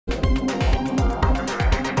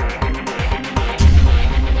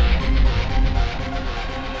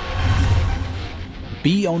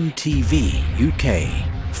BEONTV UK,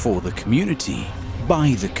 for the community, by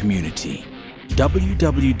the community.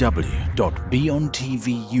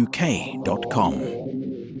 www.beontvuk.com.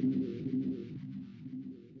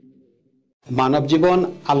 মানব জীবন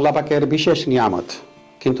আল্লাহ পাকের বিশেষ নিয়ামত,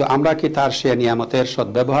 কিন্তু আমরা কি তার সে নিয়ামতের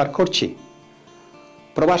সদ্ব্যবহার করছি?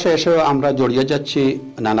 প্রবাসে এসেও আমরা জড়িয়ে যাচ্ছি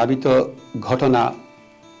নানাবিধ ঘটনা,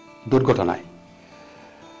 দুর্ঘটনায়।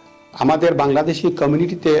 আমাদের বাংলাদেশি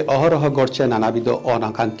কমিউনিটিতে অহরহ ঘটছে নানাবিধ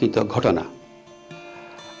অনাকাঙ্ক্ষিত ঘটনা।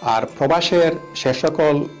 আর প্রবাসের সে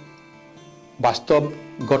সকল বাস্তব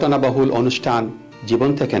ঘটনাবহুল অনুষ্ঠান জীবন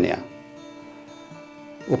থেকে নেয়া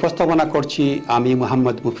উপস্থাপনা করছি আমি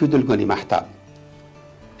মোহাম্মদ মুফিদুল গনি মাহতাব।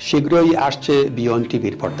 শীঘ্রই আসছে বিয়ন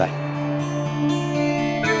টিভির পর্দায়।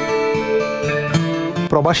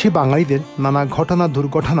 প্রবাসী বাঙালিদের নানা ঘটনা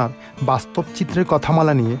দুর্ঘটনার বাস্তব চিত্রের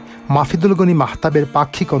কথামালা নিয়ে মাফিদুল গনি মাহতাবের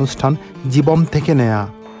পাক্ষিক অনুষ্ঠান জীবন থেকে নেয়া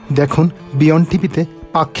দেখুন বিয়ন টিভিতে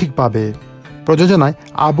পাক্ষিকভাবে। প্রযোজনায়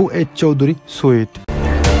আবু এইচ চৌধুরী সুইট।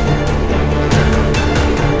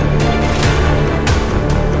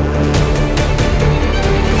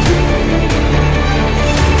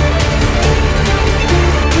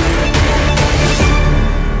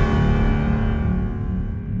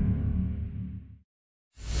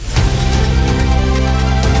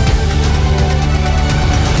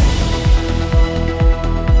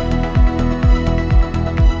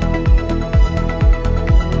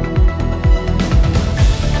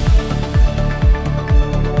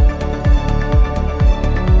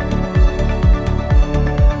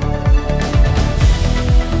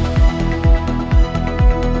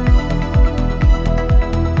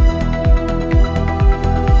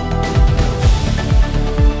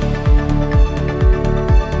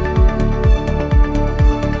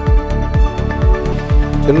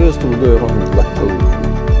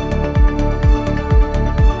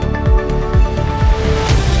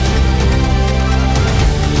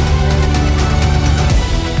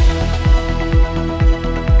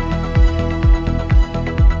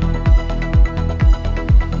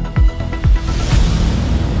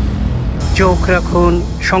 চোখ রাখুন,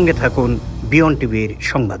 সঙ্গে থাকুন বিয়ন টিভির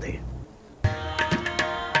সংবাদে।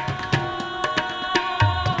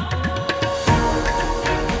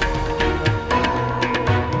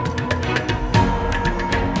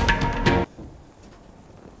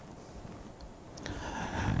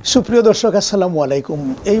 সুপ্রিয় দর্শক, আসসালামু আলাইকুম।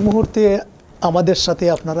 এই মুহূর্তে আমাদের সাথে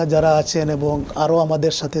আপনারা যারা আছেন এবং আরও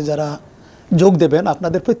আমাদের সাথে যারা যোগ দেবেন,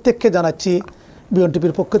 আপনাদের প্রত্যেককে জানাচ্ছি বিয়ন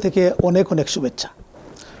টিভির পক্ষ থেকে অনেক অনেক শুভেচ্ছা।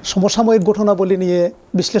 সমসাময়িক ঘটনাবলী নিয়ে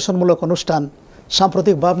বিশ্লেষণমূলক অনুষ্ঠান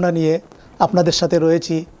সাম্প্রতিক ভাবনা নিয়ে আপনাদের সাথে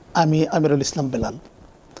রয়েছি আমি আমিরুল ইসলাম বেলাল।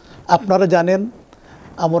 আপনারা জানেন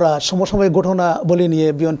আমরা সমসাময়িক ঘটনাবলী নিয়ে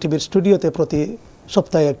বিয়ন টিভির স্টুডিওতে প্রতি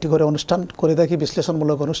সপ্তাহে একটি করে অনুষ্ঠান করে থাকি,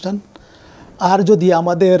 বিশ্লেষণমূলক অনুষ্ঠান। আর যদি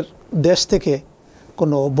আমাদের দেশ থেকে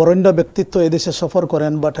কোনো বরেণ্য ব্যক্তিত্ব এদেশে সফর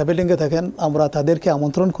করেন বা ট্রাভেলিংয়ে থাকেন, আমরা তাদেরকে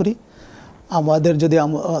আমন্ত্রণ করি। আমাদের যদি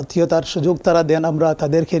আত্মীয়তার সুযোগ তারা দেন, আমরা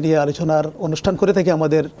তাদেরকে নিয়ে আলোচনার অনুষ্ঠান করে থাকি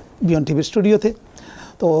আমাদের বিয়ন টিভির স্টুডিওতে।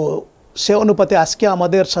 তো সে অনুপাতে আজকে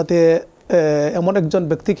আমাদের সাথে এমন একজন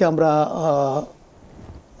ব্যক্তিকে আমরা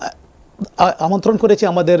আমন্ত্রণ করেছি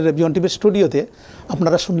আমাদের বিয়ন টিভির স্টুডিওতে।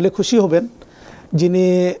 আপনারা শুনলে খুশি হবেন,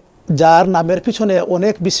 যার নামের পিছনে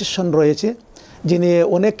অনেক বিশেষণ রয়েছে, যিনি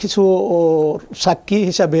অনেক কিছু সাক্ষী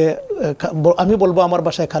হিসাবে, আমি বলবো আমার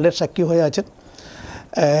বাসায় খালের সাক্ষী হয়ে আছেন।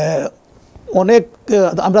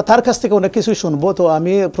 আমরা তার কাছ থেকে অনেক কিছুই শুনবো। তো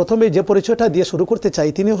আমি প্রথমে যে পরিচয়টা দিয়ে শুরু করতে চাই,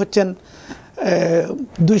 তিনি হচ্ছেন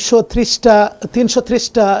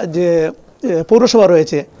 330টা যে পৌরসভা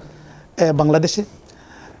রয়েছে বাংলাদেশে,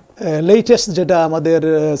 লেটেস্ট যেটা আমাদের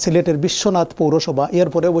সিলেটের বিশ্বনাথ পৌরসভা,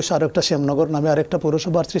 এরপরে অবশ্য আরেকটা শ্যামনগর নামে আরেকটা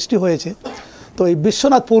পৌরসভার সৃষ্টি হয়েছে। তো এই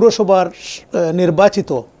বিশ্বনাথ পৌরসভার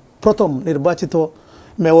প্রথম নির্বাচিত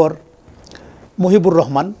মেয়র মুহিবুর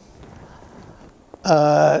রহমান,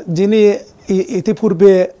 যিনি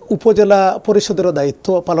ইতিপূর্বে উপজেলা পরিষদেরও দায়িত্ব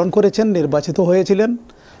পালন করেছেন, নির্বাচিত হয়েছিলেন।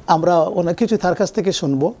 আমরা অনেক কিছু তার কাছ থেকে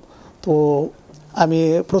শুনব। তো আমি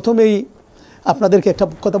প্রথমেই আপনাদেরকে একটা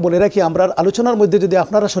কথা বলে রাখি, আমরা আলোচনার মধ্যে যদি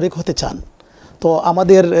আপনারা শরিক হতে চান, তো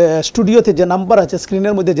আমাদের স্টুডিওতে যে নাম্বার আছে,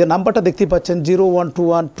 স্ক্রিনের মধ্যে যে নাম্বারটা দেখতে পাচ্ছেন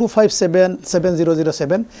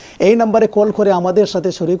 0121257707, এই নাম্বারে কল করে আমাদের সাথে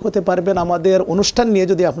শরিক হতে পারবেন। আমাদের অনুষ্ঠান নিয়ে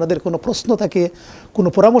যদি আপনাদের কোনো প্রশ্ন থাকে, কোনো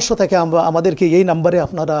পরামর্শ থাকে, আমাদেরকে এই নাম্বারে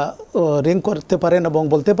আপনারা রিং করতে পারেন এবং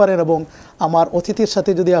বলতে পারেন। এবং আমার অতিথির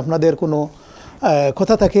সাথে যদি আপনাদের কোনো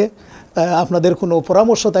কথা থাকে, আপনাদের কোনো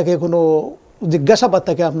পরামর্শ থাকে, কোনো জিজ্ঞাসাবাদ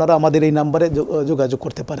থাকে, আপনারা আমাদের এই নাম্বারে যোগাযোগ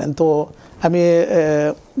করতে পারেন। তো আমি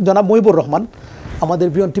জনাব মুহিবুর রহমান, আমাদের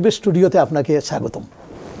বিয়ন টিভির স্টুডিওতে আপনাকে স্বাগতম।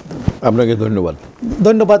 আপনাকে ধন্যবাদ।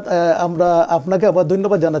 ধন্যবাদ। আমরা আপনাকে আবার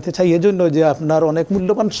ধন্যবাদ জানাতে চাই এজন্য যে আপনার অনেক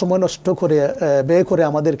মূল্যবান সময় নষ্ট করে ব্যয় করে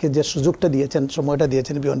আমাদেরকে যে সুযোগটা দিয়েছেন, সময়টা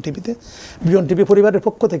দিয়েছেন বিয়ন টিভিতে। বিয়ন টিভি পরিবারের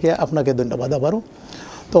পক্ষ থেকে আপনাকে ধন্যবাদ আবারও।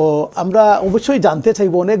 তো আমরা অবশ্যই জানতে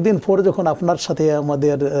চাইব, অনেক দিন পর যখন আপনার সাথে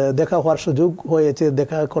আমাদের দেখা হওয়ার সুযোগ হয়েছে,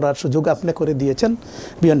 দেখা করার সুযোগ আপনি করে দিয়েছেন,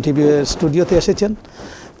 বিয়ন টিভি স্টুডিওতে এসেছেন,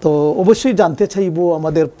 তো অবশ্যই জানতে চাইব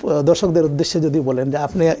আমাদের দর্শকদের উদ্দেশ্যে যদি বলেন যে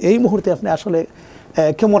আপনি এই মুহূর্তে আপনি আসলে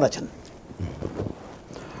কেমন আছেন?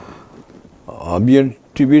 বিয়ন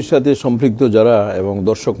টিভির সাথে সম্পৃক্ত যারা এবং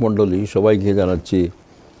দর্শক মণ্ডলী সবাইকে জানাচ্ছি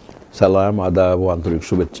সালাম, আদাব ও আন্তরিক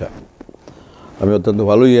শুভেচ্ছা। আমি অত্যন্ত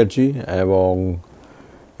ভালোই আছি এবং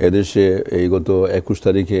এদেশে এই গত 21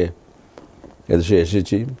 তারিখে এদেশে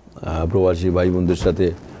এসেছি। প্রবাসী ভাই বোনদের সাথে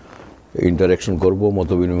ইন্টারাকশন করব, মত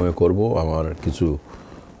বিনিময় করব। আমার কিছু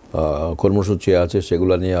কর্মসূচি আছে,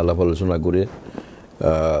 সেগুলো নিয়ে আলাপ আলোচনা করে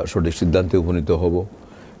সঠিক সিদ্ধান্তে উপনীত হব।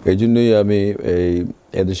 এই জন্যই আমি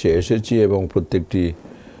এদেশে এসেছি এবং প্রত্যেকটি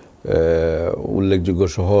উল্লেখযোগ্য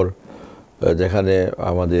শহর যেখানে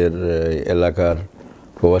আমাদের এলাকার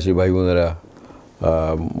প্রবাসী ভাই বোনেরা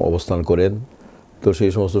অবস্থান করেন, তো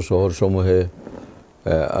সেই সমস্ত শহরসমূহে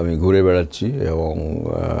আমি ঘুরে বেড়াচ্ছি এবং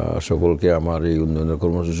সকলকে আমার এই উন্নয়নের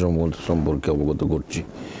কর্মসূচি সম্পর্কে অবগত করছি।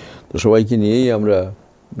 তো সবাইকে নিয়েই আমরা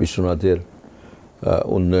বিশ্বনাথের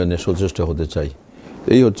উন্নয়নে সচেষ্ট হতে চাই।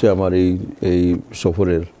 এই হচ্ছে আমার এই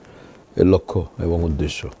সফরের লক্ষ্য এবং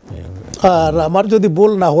উদ্দেশ্য। আর আমার যদি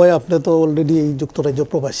বল না হয়, আপনি তো অলরেডি এই যুক্তরাজ্য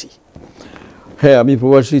প্রবাসী। হ্যাঁ, আমি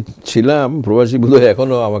প্রবাসী ছিলাম, প্রবাসী বোধহয়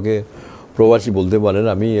এখনও আমাকে প্রবাসী বলতে পারেন।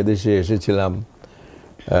 আমি এদেশে এসেছিলাম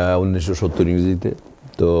 1970 ইংরেজিতে।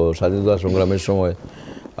 তো স্বাধীনতা সংগ্রামের সময়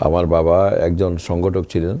আমার বাবা একজন সংগঠক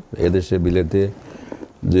ছিলেন এদেশে, বিলেতে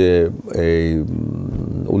যে এই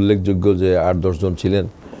উল্লেখযোগ্য যে 8-10 জন ছিলেন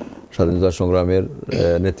স্বাধীনতা সংগ্রামের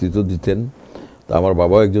নেতৃত্ব দিতেন। তো আমার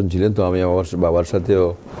বাবাও একজন ছিলেন। তো আমি আমার বাবার সাথেও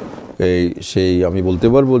আমি বলতে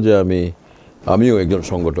পারবো যে আমিও একজন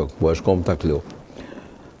সংগঠক, বয়স কম থাকলেও।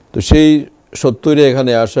 তো সেই 70-এ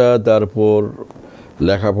এখানে আসা, তারপর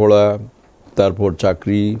লেখাপড়া, তারপর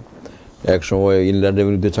চাকরি। এক সময় ইংল্যান্ড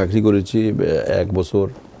রেভিনিউতে চাকরি করেছি 1 বছর।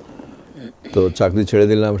 তো চাকরি ছেড়ে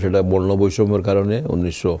দিলাম, সেটা বর্ণ বৈষম্যের কারণে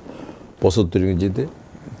 1975 ইংরেজিতে।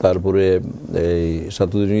 তারপরে এই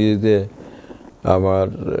 77 ইংরেজিতে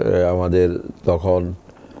আমাদের তখন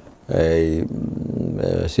এই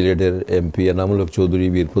সিলেটের এমপি এনামুল হক চৌধুরী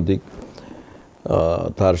বীর প্রতীক,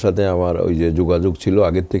 তার সাথে আমার ওই যে যোগাযোগ ছিল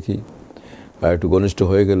আগের থেকেই, একটু ঘনিষ্ঠ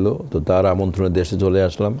হয়ে গেল। তো তার আমন্ত্রণে দেশে চলে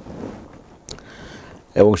আসলাম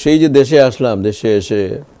এবং সেই যে দেশে আসলাম, দেশে এসে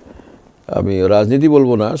আমি রাজনীতি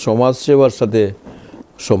বলবো না, সমাজসেবার সাথে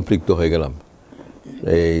সম্পৃক্ত হয়ে গেলাম।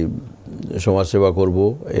 এই সমাজসেবা করব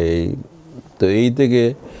তো এই থেকে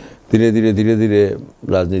ধীরে ধীরে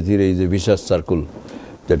রাজনীতির এই যে বিশ্বাস সার্কুল,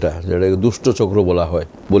 যেটাকে দুষ্ট চক্র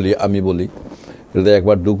আমি বলি, এটা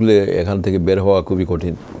একবার ঢুকলে এখান থেকে বের হওয়া খুবই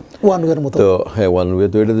কঠিন, তো হ্যাঁ ওয়ান ওয়ে।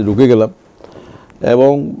 তো এটাতে ঢুকে গেলাম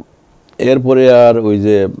এবং এরপরে আর ওই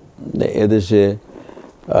যে এদেশে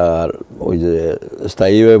আর ওই যে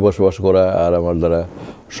স্থায়ীভাবে বসবাস করা আর আমার দ্বারা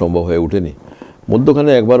সম্ভব হয়ে ওঠেনি।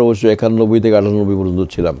 মধ্যখানে একবার অবশ্য 91 থেকে 98 পর্যন্ত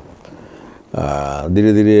ছিলাম।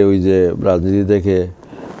 ধীরে ধীরে ওই যে রাজনীতি থেকে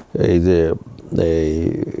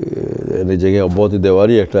নিজেকে অব্যাহতি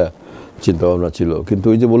দেওয়ারই একটা চিন্তাভাবনা ছিল। কিন্তু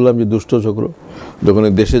ওই যে বললাম যে দুষ্ট চক্র, যখন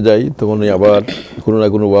দেশে যাই তখনই আবার কোনো না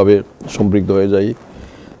কোনোভাবে সম্পৃক্ত হয়ে যাই,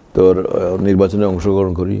 তোর নির্বাচনে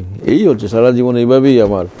অংশগ্রহণ করি। এই হচ্ছে সারা জীবন, এইভাবেই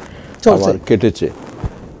আমার কেটেছে।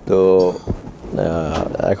 তো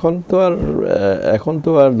এখন তো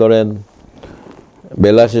আর ধরেন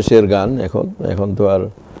বেলা শেষের গান। এখন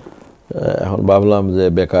ভাবলাম যে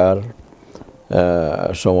বেকার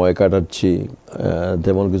সময় কাটাচ্ছি,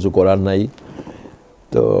 তেমন কিছু করার নাই।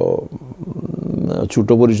 তো ছোট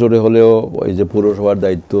পরিসরে হলেও ওই যে পৌরসভার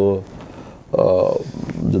দায়িত্ব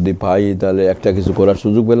যদি পাই তাহলে একটা কিছু করার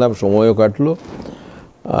সুযোগ পেলাম, সময়ও কাটলো।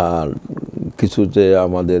 আর কিছু যে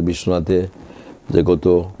আমাদের বিশ্বনাথে যে গত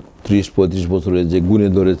 30-35 বছরে যে গুণে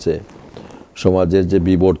ধরেছে, সমাজের যে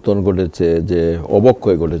বিবর্তন ঘটেছে, যে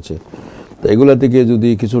অবক্ষয় ঘটেছে, তো এগুলা থেকে যদি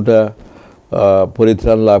কিছুটা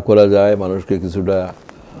পরিত্রাণ লাভ করা যায়, মানুষকে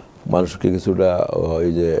কিছুটা ওই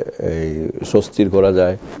যে এই স্বস্তির করা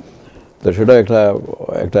যায়, তো সেটা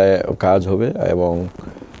একটা কাজ হবে। এবং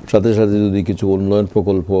সাথে সাথে যদি কিছু উন্নয়ন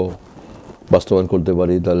প্রকল্প বাস্তবায়ন করতে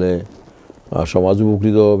পারি তাহলে সমাজ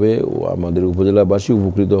উপকৃত হবে, আমাদের উপজেলাবাসী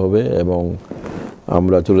উপকৃত হবে এবং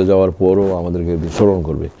আমরা চলে যাওয়ার পরও আমাদেরকে স্মরণ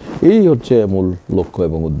করবে। এই হচ্ছে মূল লক্ষ্য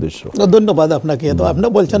এবং উদ্দেশ্য। ধন্যবাদ আপনাকে। তো আপনি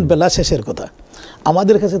বলছেন বেলা শেষের কথা,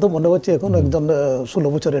 আমাদের কাছে তো মনে হচ্ছে এখন একজন 16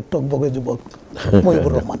 বছরের টকবগে যুবক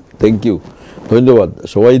মুহিবুর রহমান। থ্যাংক ইউ, ধন্যবাদ।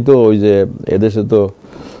 সবাই তো ওই যে এদেশে তো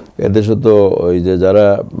এদেশে তো ওই যে যারা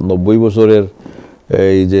 90 বছরের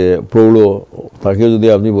এই যে প্রৌঢ়, তাকে যদি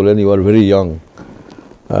আপনি বলেন ইউ আর ভেরি ইয়ং,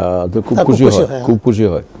 তো খুব খুশি হয়, খুব খুশি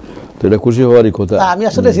হয়। তো এটা খুশি হওয়ারই কথা। আমি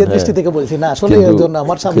আসলে যে দৃষ্টি থেকে বলছি না, আসলে একজন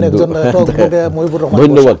আমার সামনে একজন মুহিবুর রহমান,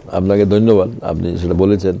 ধন্যবাদ আপনাকে, ধন্যবাদ আপনি সেটা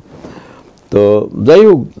বলেছেন। তো যাই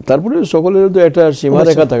হোক, তারপরে সকলের তো একটা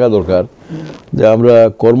সীমারেখা থাকা দরকার যে আমরা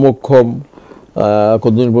কর্মক্ষম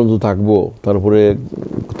কতদিন পর্যন্ত থাকবো, তারপরে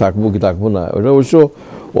থাকবো কি থাকবো না, ওটা অবশ্য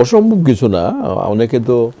অসম্ভব কিছু না। অনেকে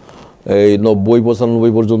তো এই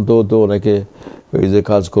 90-95 পর্যন্ত তো অনেকে এই যে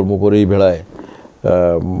কাজকর্ম করেই বেড়ায়,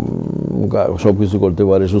 সব কিছু করতে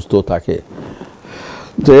পারে, সুস্থ থাকে।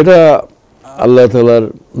 তো এটা আল্লাহ তাআলার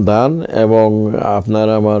দান এবং আপনার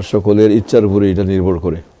আমার সকলের ইচ্ছার উপরে এটা নির্ভর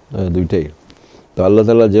করে, দুইটাই। তো আল্লাহ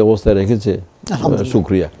তাআলা যে অবস্থায় রেখেছে,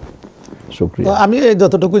 শুকরিয়া। আমি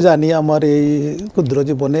যতটুকু জানি আমার এই ক্ষুদ্র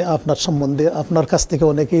জীবনে আপনার সম্বন্ধে, আপনার কাছ থেকে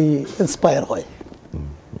অনেকেই ইন্সপায়ার হয়।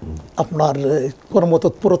 আপনার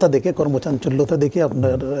কর্মতৎপরতা দেখে, কর্মচাঞ্চল্যতা দেখে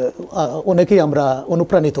আপনার অনেকেই আমরা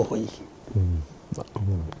অনুপ্রাণিত হই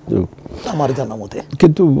আমার জানা মতে।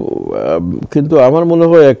 কিন্তু আমার মনে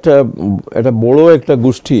হয় একটা বড় একটা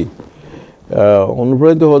গোষ্ঠী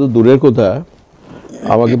অনুপ্রাণিত হওয়া তো দূরের কথা,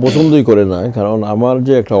 আমাকে পছন্দই করে না। কারণ আমার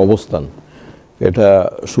যে একটা অবস্থান, এটা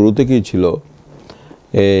শুরু থেকেই ছিল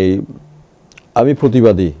এই আমি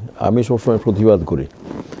প্রতিবাদী, আমি সবসময় প্রতিবাদ করি।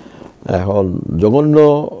 এখন জঘন্য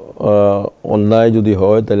অন্যায় যদি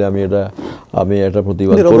হয় তাহলে আমি এটা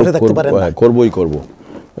প্রতিবাদ করবই করব,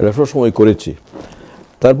 এটা সবসময় করেছি।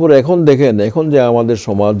 তারপর এখন দেখেন, এখন যে আমাদের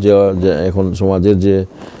সমাজ, এখন সমাজের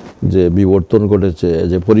যে বিবর্তন ঘটেছে,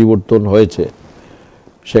 যে পরিবর্তন হয়েছে,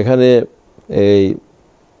 সেখানে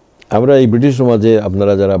আমরা এই ব্রিটিশ সমাজে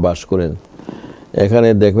আপনারা যারা বাস করেন, এখানে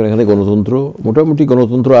দেখবেন এখানে গণতন্ত্র, মোটামুটি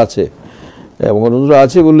গণতন্ত্র আছে, এবং গণতন্ত্র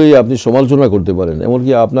আছে বলেই আপনি সমালোচনা করতে পারেন।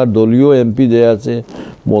 এমনকি আপনার দলীয় এমপি যে আছে,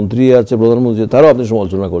 মন্ত্রী আছে, প্রধানমন্ত্রী, তারাও আপনি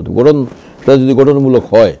সমালোচনা করতে, গঠনটা যদি গঠনমূলক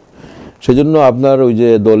হয়, সেজন্য আপনার ওই যে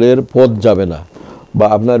দলের পদ যাবে না, বা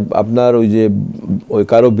আপনার ওই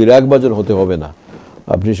কারো বিরাগভাজন হতে হবে না।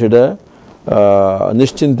 আপনি সেটা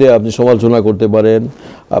নিশ্চিন্তে আপনি সমালোচনা করতে পারেন,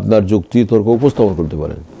 আপনার যুক্তি তর্ক উপস্থাপন করতে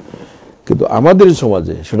পারেন। কিন্তু আমাদের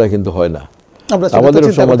সমাজে সেটা কিন্তু হয় না।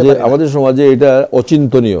 আমাদের সমাজে এটা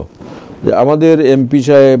অচিন্তনীয় যে আমাদের এমপি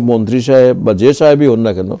সাহেব, মন্ত্রী সাহেব বা যে সাহেবই হন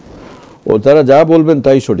না কেন, তারা যা বলবেন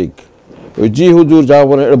তাই সঠিক। ওই জি হুজুর যা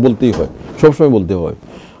বলেন এটা বলতেই হয়, সবসময় বলতে হয়।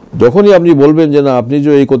 যখনই আপনি বলবেন যে না, আপনি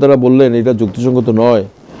যে এই কথাটা বললেন এটা যুক্তিসঙ্গত নয়,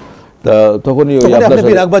 তা তখনই আপনার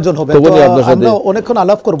সাথে অনেকক্ষণ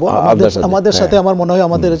আলাপ করবো। আমাদের সাথে আমার মনে হয়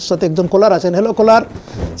আমাদের সাথে একজন কলার আছেন। হ্যালো কলার,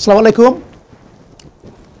 আসসালামু আলাইকুম।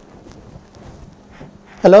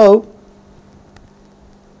 হ্যালো,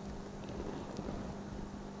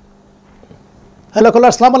 হ্যালো কলার,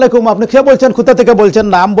 আসসালামু আলাইকুম। আপনি কে বলছেন, কোথা থেকে বলছেন?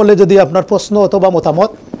 নাম বলে যদি আপনার প্রশ্ন অথবা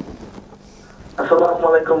মতামত। আসসালামু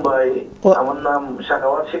আলাইকুম ভাই, আমার নাম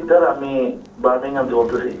শাকাওয়াত শিকদার, আমি বার্মিংহাম থেকে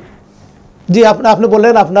বলতেছি। জি, আপনি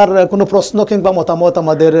বললেন আপনার কোনো প্রশ্ন কিংবা মতামত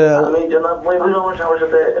আমাদের। আমি জনাব মুহিবুর রহমান সাহেবের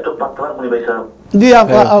সাথে একটু পার্থক্য করি ভাই সাহেব। জি,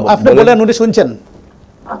 আপনি বলেন, উনি শুনছেন।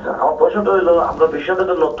 আচ্ছা, আমার প্রশ্নটা হলো, আমরা বিশ্বতে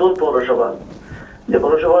একটা নতুন পৌরসভা, যে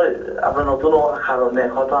পৌরসভায় আমরা নতুন হওয়ার কারণে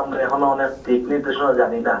হয়তো আমরা এখনো অনেক দিক নির্দেশনা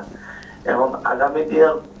জানি না। এখন আগামী দিনে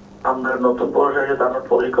আমরা নতুন পৌরসভা হিসেবে আমরা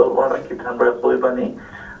পরিকল্পনা কি আমরা কই পানি,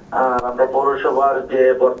 আর আমরা পৌরসভার যে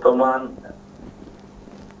বর্তমান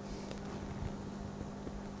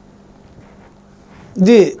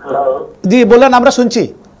জি জি বলেন, আমরা শুনছি।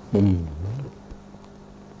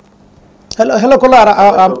 হ্যালো হ্যালো কলার,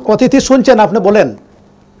 অতিথি শুনছেন, আপনি বলেন।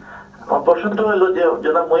 আমার প্রশ্নটা হলো যে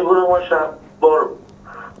জনাব মুহিবুর রহমান সাহেব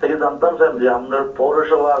থেকে জানতাম স্যার যে আমরা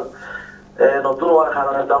পৌরসভার নতুন হওয়ার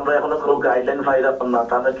কারণে তো আমরা এখনো কোনো গাইডলাইন পাইলাম না,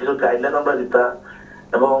 তাহলে কিছু গাইডলাইন আমরা দিতা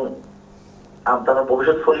এবং আপনার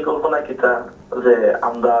ভবিষ্যৎ পরিকল্পনা কিতা যে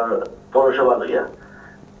আমরা পৌরসভা লইয়া।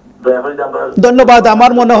 ধন্যবাদ।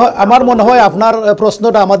 আমার মনে হয় আপনার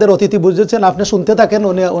প্রশ্নটা আমাদের অতিথি বুঝেছেন, আপনি শুনতে থাকেন,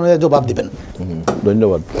 উনি জবাব দিবেন।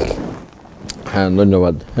 ধন্যবাদ। হ্যাঁ,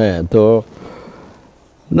 ধন্যবাদ। হ্যাঁ, তো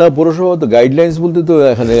না, পৌরসভা তো গাইডলাইন্স বলতে তো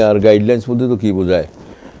এখানে, আর গাইডলাইন্স বলতে তো কী বোঝায়,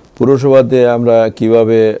 পৌরসভাতে আমরা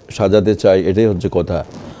কিভাবে সাজাতে চাই এটাই হচ্ছে কথা।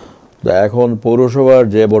 এখন পৌরসভার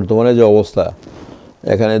যে বর্তমানে যে অবস্থা,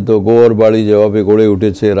 এখানে তো গোর বাড়ি যেভাবে গড়ে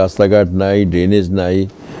উঠেছে, রাস্তাঘাট নাই, ড্রেনেজ নাই,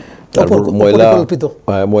 তারপর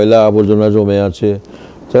ময়লা আবর্জনা জমে আছে,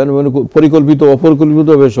 মানে পরিকল্পিত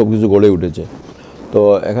অপরিকল্পিতভাবে সব কিছু গড়ে উঠেছে। তো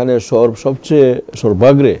এখানে সবচেয়ে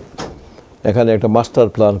সর্বাগ্রে এখানে একটা মাস্টার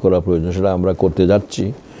প্ল্যান করা প্রয়োজন, সেটা আমরা করতে যাচ্ছি।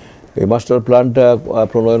 এই মাস্টার প্ল্যানটা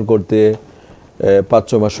প্রণয়ন করতে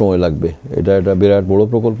 5-6 মাস সময় লাগবে। এটা একটা বিরাট বড়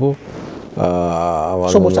প্রকল্প।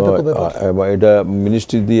 এটা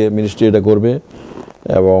মিনিস্ট্রি এটা করবে,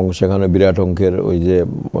 এবং সেখানে বিরাট অঙ্কের ওই যে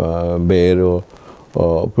ব্যয়েরও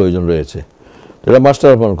প্রয়োজন রয়েছে। এটা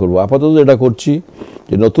মাস্টার প্ল্যান করবো। আপাতত এটা করছি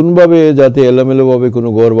যে নতুনভাবে যাতে এলোমেলোভাবে কোনো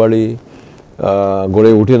ঘর বাড়ি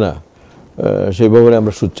গড়ে ওঠে না, সেইভাবে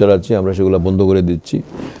আমরা সুদ চালাচ্ছি, আমরা সেগুলো বন্ধ করে দিচ্ছি।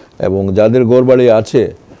 এবং যাদের ঘর বাড়ি আছে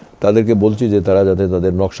তাদেরকে বলছি যে তারা যাতে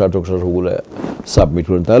তাদের নকশা টকশা সবগুলো সাবমিট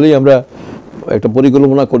করেন, তাহলেই আমরা একটা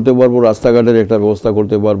পরিকল্পনা করতে পারবো, রাস্তাঘাটের একটা ব্যবস্থা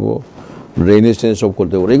করতে পারবো, ড্রেনেজ টেনেজ সব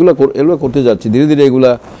করতে পারবো। এগুলো করতে যাচ্ছি, ধীরে ধীরে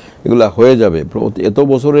এগুলা হয়ে যাবে। এত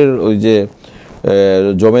বছরের ওই যে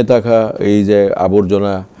জমে থাকা এই যে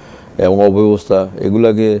আবর্জনা এবং অব্যবস্থা,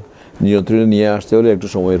 এগুলাকে নিয়ন্ত্রণে নিয়ে আসতে হলে একটু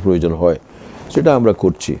সময়ের প্রয়োজন হয়, সেটা আমরা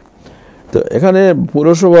করছি। তো এখানে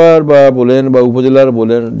পৌরসভার বা বলেন বা উপজেলার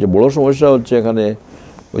বলেন, যে বড় সমস্যা হচ্ছে এখানে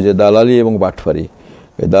ওই যে দালালি এবং বাটফারি।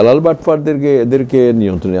 এই দালাল এদেরকে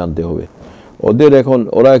নিয়ন্ত্রণে আনতে হবে।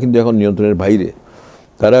 ওরা কিন্তু এখন নিয়ন্ত্রণের বাইরে,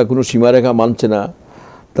 তারা কোনো সীমারেখা মানছে না।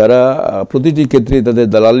 তারা প্রতিটি ক্ষেত্রে তাদের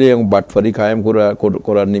দালালি এবং বাটফারি কায়েম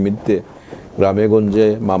করার নিমিত্তে গ্রামে গঞ্জে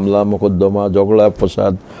মামলা মোকদ্দমা, ঝগড়া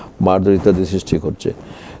ফসাদ, মারধর ইত্যাদি সৃষ্টি করছে।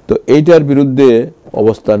 তো এইটার বিরুদ্ধে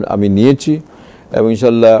অবস্থান আমি নিয়েছি এবং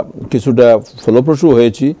ইনশাল্লাহ কিছুটা ফলপ্রসূ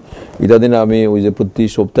হয়েছি। ইত্যাদিন আমি ওই যে প্রতি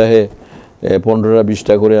সপ্তাহে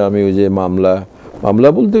 15-20টা করে আমি ওই যে মামলা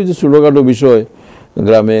বলতে ওই যে ছোটোখাটো বিষয়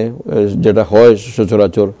গ্রামে যেটা হয়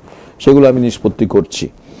সচরাচর, সেগুলো আমি নিষ্পত্তি করছি।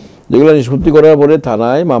 যেগুলো নিষ্পত্তি করার পরে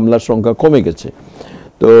থানায় মামলার সংখ্যা কমে গেছে।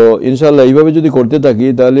 তো ইনশাল্লাহ এইভাবে যদি করতে থাকি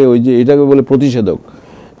তাহলে ওই যে এটাকে বলে প্রতিষেধক।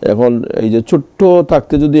 এখন এই যে ছোট্ট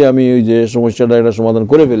থাকতে যদি আমি ওই যে সমস্যাটা একটা সমাধান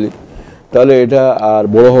করে ফেলি, তাহলে এটা আর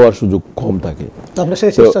বড় হওয়ার সুযোগ কম থাকে।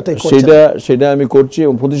 সেটা আমি করছি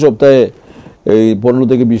এবং প্রতি সপ্তাহে এই 15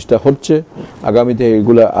 থেকে 20টা হচ্ছে। আগামীতে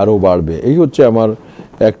এইগুলা আরও বাড়বে। এই হচ্ছে আমার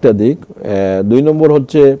একটা দিক। 2 নম্বর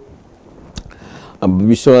হচ্ছে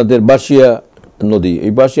বিশ্বনাথের বাসিয়া নদী।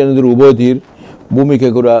 এই বাসিয়া নদীর উভয় তীর ভূমিকে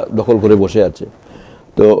দখল করে বসে আছে।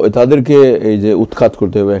 তো তাদেরকে এই যে উৎখাত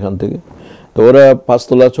করতে হবে এখান থেকে। তো ওরা 5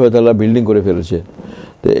 তলা 6 তলা বিল্ডিং করে ফেলেছে।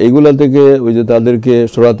 তো এইগুলা থেকে ওই যে তাদেরকে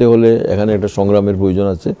সরাতে হলে এখানে একটা সংগ্রামের প্রয়োজন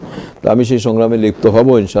আছে। তো আমি সেই সংগ্রামে লিপ্ত হব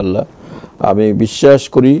ইনশাল্লাহ। আমি বিশ্বাস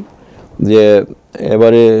করি যে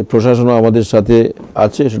এবারে প্রশাসনও আমাদের সাথে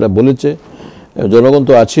আছে, সেটা বলেছে, জনগণ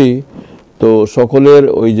তো আছেই। তো সকলের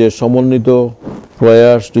ওই যে সমন্বিত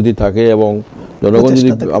প্রয়াস যদি থাকে এবং জনগণ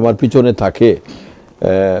যদি আমার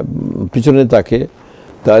পিছনে থাকে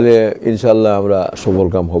তাহলে ইনশাল্লাহ আমরা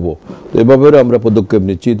সফলকাম হব। তো এভাবেও আমরা পদক্ষেপ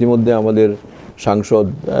নিচ্ছি। ইতিমধ্যে আমাদের সাংসদ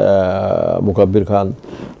মুহিবুর খান,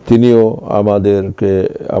 তিনিও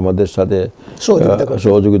আমাদের সাথে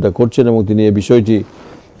সহযোগিতা করছেন এবং তিনি এই বিষয়টি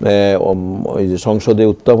ওই যে সংসদে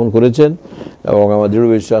উত্থাপন করেছেন। এবং আমার দৃঢ়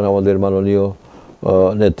বিশ্বাস আমাদের মাননীয়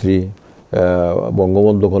নেত্রী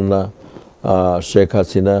বঙ্গবন্ধু কন্যা শেখ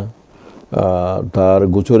হাসিনা তার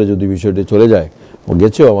গোচরে যদি বিষয়টি চলে যায়,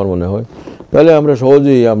 গেছেও আমার মনে হয়, তাহলে আমরা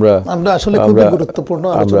সহজেই আমরা আসলে খুবই গুরুত্বপূর্ণ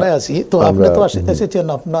আলোচনায় আছি। তো আপনি তো এসেছেন,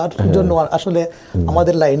 আপনার জন্য আসলে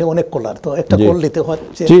আমাদের লাইনে অনেক কলার, তো একটা কল দিতে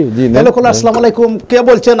হচ্ছে। হ্যালো কলার, আসসালামু আলাইকুম, কে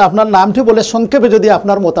বলছেন? আপনার নামটি বলে সংক্ষেপে যদি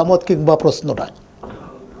আপনার মতামত কিংবা প্রশ্নটা।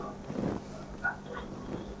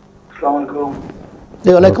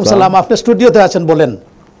 ওয়ালাইকুম সালাম, আপনি স্টুডিওতে আছেন, বলেন।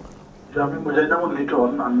 আমি মুজাহিদুল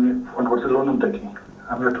লিটন, আমি ফোন করছি লন্ডন থেকে।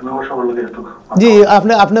 আমি একটু মেয়র সাহেবের লগে একটু জি,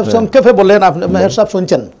 আপনি সংক্ষেপে বলেন, আপনি মেয়র সাহেব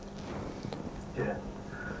শুনছেন।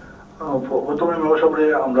 প্রথমে মেয়র সাহেবরে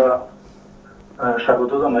আমরা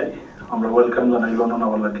স্বাগত জানাই, আমরা ওয়েলকাম জানাই লন্ডন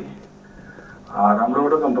আবার লাগি। আর আমরা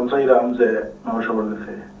ওটা জানতাম চাইলাম যে মেয়র সাহেবের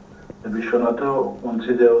কাছে বিশ্বনাথেও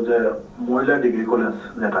শুনছি যে মহিলা ডিগ্রি কলেজ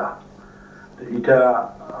যেটা, এটা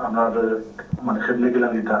আপনার মানে সেমনি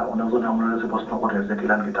কিলান গীতা অনেকজনে আমরা কাছে প্রশ্ন করে যে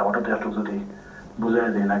কিলান গীতা ওটাতে একটু যদি বুঝাই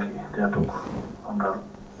দেয় নাকি, একটু আমরা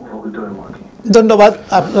উপকৃত হইব আর কি। ধন্যবাদ,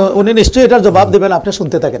 উনি নিশ্চয়ই এটার জবাব দেবেন, আপনি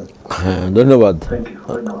শুনতে থাকেন। হ্যাঁ, ধন্যবাদ।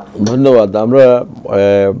 আমরা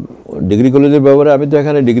ডিগ্রি কলেজের ব্যাপারে, আমি তো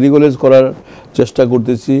এখানে ডিগ্রি কলেজ করার চেষ্টা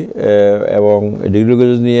করতেছি এবং ডিগ্রি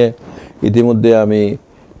কলেজ নিয়ে ইতিমধ্যে আমি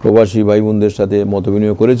প্রবাসী ভাই বোনদের সাথে মত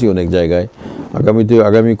বিনিময় করেছি অনেক জায়গায়।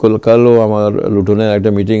 আগামীকালও আমার লুটনে একটা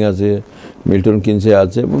মিটিং আছে, মিল্টন কিনসে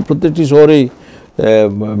আছে, প্রত্যেকটি শহরেই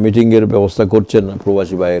মিটিংয়ের ব্যবস্থা করছেন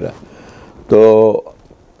প্রবাসী ভাইয়েরা। তো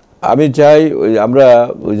আমি চাই আমরা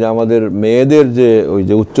ওই যে আমাদের মেয়েদের যে ওই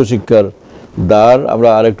যে উচ্চশিক্ষার দ্বার আমরা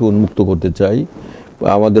আরেকটু উন্মুক্ত করতে চাই।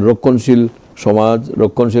 আমাদের রক্ষণশীল সমাজ,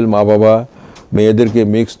 রক্ষণশীল মা বাবা মেয়েদেরকে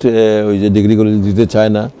মিক্সড ওই যে ডিগ্রি কলেজ দিতে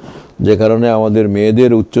চায় না, যে কারণে আমাদের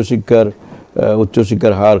মেয়েদের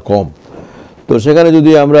উচ্চশিক্ষার হার কম। তো সেখানে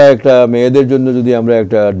যদি আমরা মেয়েদের জন্য যদি আমরা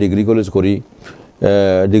একটা ডিগ্রি কলেজ করি,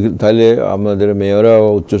 তাহলে আমাদের মেয়েরাও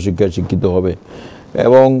উচ্চশিক্ষায় শিক্ষিত হবে।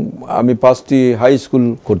 এবং আমি 5টি হাই স্কুল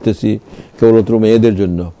করতেছি কেবলমাত্র মেয়েদের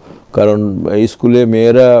জন্য, কারণ স্কুলে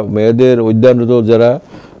মেয়েদের অধ্যয়নরত যারা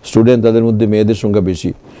স্টুডেন্ট তাদের মধ্যে মেয়েদের সংখ্যা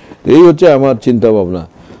বেশি। এই হচ্ছে আমার চিন্তা ভাবনা।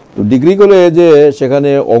 তো ডিগ্রি কলেজে সেখানে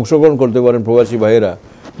অংশগ্রহণ করতে পারেন প্রবাসী ভাইয়েরা,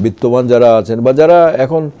 বিত্তবান যারা আছেন বা যারা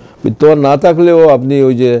এখন বিত্তবান না থাকলেও আপনি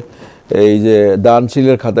এই যে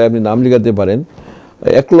দানশীলের খাতায় আপনি নাম লিখাতে পারেন।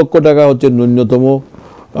 1 লক্ষ টাকা হচ্ছে ন্যূনতম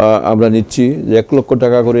আমরা নিচ্ছি, যে 1 লক্ষ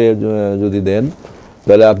টাকা করে যদি দেন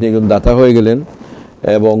তাহলে আপনি একজন দাতা হয়ে গেলেন,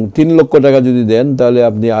 এবং 3 লক্ষ টাকা যদি দেন তাহলে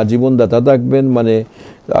আপনি আজীবন দাতা থাকবেন, মানে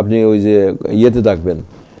আপনি ওই যে ইয়েতে থাকবেন,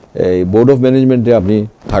 এই বোর্ড অফ ম্যানেজমেন্টে আপনি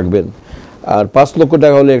থাকবেন। আর 5 লক্ষ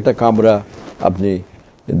টাকা হলে একটা কামরা আপনি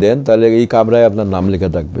দেন, তাহলে এই কামরায় আপনার নাম লেখা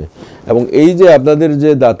থাকবে। এবং এই যে আপনাদের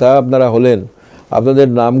যে দাতা আপনারা হলেন, আপনাদের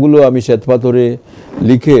নামগুলো আমি শ্বেতপাথরে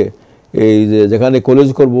লিখে এই যে যেখানে কলেজ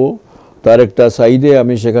করব তার একটা সাইডে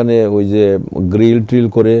আমি সেখানে ওই যে গ্রিল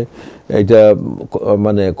করে এটা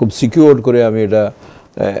মানে খুব সিকিউর করে আমি এটা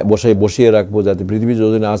বসিয়ে রাখবো, যাতে পৃথিবী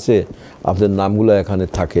যতদিন আসে আপনাদের নামগুলো এখানে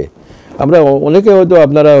থাকে। আমরা অনেকে হয়তো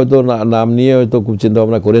আপনারা হয়তো নাম নিয়ে হয়তো খুব চিন্তা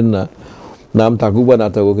ভাবনা করেন না, নাম থাকুক বা না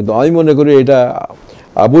থাকুক, কিন্তু আমি মনে করি এটা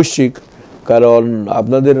আবশ্যিক। কারণ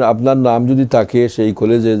আপনার নাম যদি থাকে সেই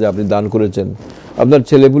কলেজে যে আপনি দান করেছেন, আপনার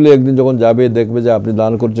ছেলেপুলে একদিন যখন যাবে দেখবে যে আপনি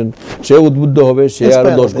দান করছেন, সে উদ্বুদ্ধ হবে, সে আরও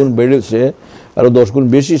 10 গুণ বেড়ে, সে আরও 10 গুণ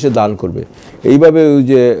বেশি সে দান করবে। এইভাবে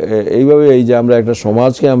এই যে আমরা একটা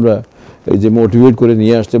সমাজকে আমরা এই যে মোটিভেট করে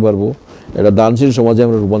নিয়ে আসতে পারবো, একটা দানশীল সমাজে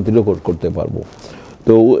আমরা রূপান্তরিত করতে পারবো।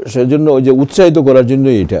 তো সেজন্য ওই যে উৎসাহিত করার জন্য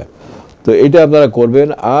এটা, তো এটা আপনারা করবেন।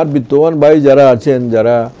 আর বিত্তবান ভাই যারা আছেন,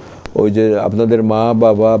 যারা ওই যে আপনাদের মা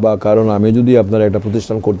বাবা বা কারণ আমি যদি আপনারা একটা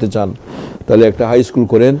প্রতিষ্ঠান করতে চান, তাহলে একটা হাই স্কুল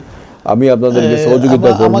করেন, আমি আপনাদেরকে সহযোগিতা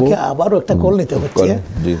করব। আমাকে আবারও একটা কল নিতে হচ্ছে,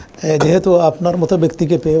 যেহেতু আপনার মতো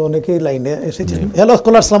ব্যক্তিকে পেয়ে অনেকেই লাইনে এসেছেন। হ্যালো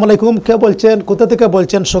কলার, আসসালামু আলাইকুম, কে বলছেন, কোথা থেকে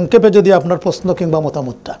বলছেন, সংক্ষেপে যদি আপনার প্রশ্ন কিংবা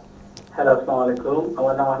মতামতটা। হ্যালো, আসসালামু আলাইকুম,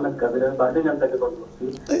 আমার নাম আহমেদ কাদির, আমি বার্মিংহাম থেকে কল করছি।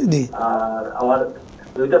 জি, আর আমার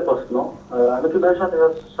 2টা প্রশ্ন, আমি কি ভাইয়ের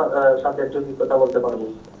সাথে একটু কথা বলতে পারবো?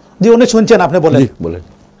 জি, উনি শুনছেন, আপনি বলেন। বলেন।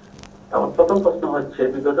 আমার প্রথম প্রশ্ন হচ্ছে,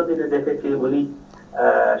 বিগত দিনে দেখেছি উনি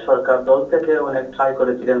সরকার দল থেকে অনেক ট্রাই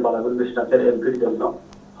করেছিলেন বালাগুল বিশ্বনাথের এমপির জন্য,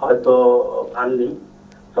 হয়তো পাননি।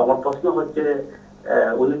 তো আমার প্রশ্ন হচ্ছে,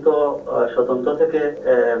 উনি তো স্বতন্ত্র থেকে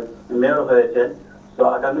মেয়র হয়েছেন, তো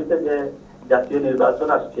আগামীতে যে জাতীয় নির্বাচন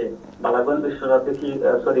আসছে, বালাগঞ্জ বিশ্বনাথে কি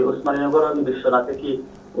উসমানীনগর বিশ্বনাথে কি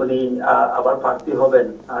উনি আবার প্রার্থী হবেন?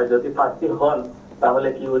 আর যদি প্রার্থী হন তাহলে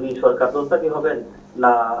কি উনি সরকার দলটা হবেন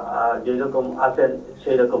না যেরকম আছেন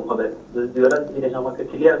সেই রকম হবেন? যদি দুইটা জিনিস আমাকে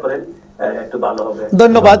ক্লিয়ার করেন একটু ভালো হবে।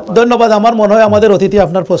 ধন্যবাদ। আমার মনে হয় আমাদের অতিথি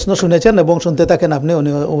আপনার প্রশ্ন শুনেছেন এবং শুনতে থাকেন, আপনি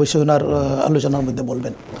উনি অবশ্যই ওনার আলোচনার মধ্যে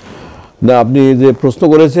বলবেন। না, আপনি যে প্রশ্ন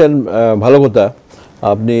করেছেন ভালো কথা।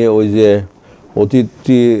 আপনি ওই যে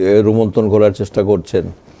অতিথি রোমন্থন করার চেষ্টা করছেন।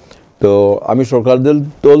 তো আমি সরকার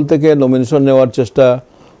দল থেকে নমিনেশন নেওয়ার চেষ্টা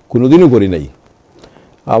কোনোদিনও করি নাই।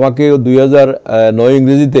 আমাকে 2009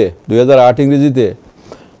 ইংরেজিতে 2008 ইংরেজিতে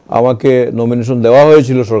আমাকে নমিনেশন দেওয়া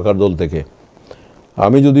হয়েছিল সরকার দল থেকে।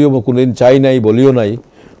 আমি যদিও কোনোদিন চাই নাই, বলিও নাই,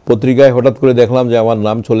 পত্রিকায় হঠাৎ করে দেখলাম যে আমার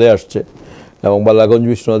নাম চলে আসছে, এবং বালাগঞ্জ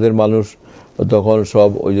বিশ্বনাথের মানুষ তখন সব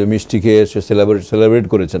ওই যে মিষ্টি খেয়ে সে সেলিব্রেট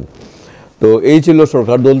করেছেন। তো এই ছিল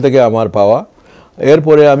সরকার দল থেকে আমার পাওয়া।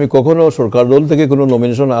 এরপরে আমি কখনো সরকার দল থেকে কোনো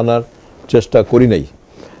নমিনেশন আনার চেষ্টা করি নাই।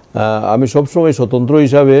 আমি সবসময় স্বতন্ত্র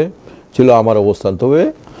হিসাবে ছিল আমার অবস্থান। তবে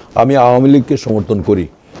আমি আওয়ামী লীগকে সমর্থন করি,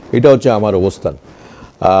 এটা হচ্ছে আমার অবস্থান।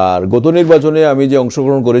 আর গত নির্বাচনে আমি যে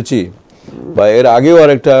অংশগ্রহণ করেছি বা এর আগেও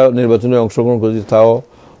আরেকটা নির্বাচনে অংশগ্রহণ করেছি, তাও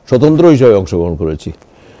স্বতন্ত্র হিসাবে অংশগ্রহণ করেছি।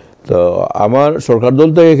 তো আমার সরকার দল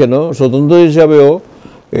থেকে কেন, স্বতন্ত্র হিসাবেও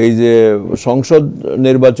এই যে সংসদ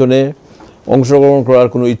নির্বাচনে অংশগ্রহণ করার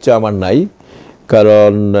কোনো ইচ্ছা আমার নাই।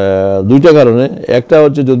 কারণ 2টা কারণে। একটা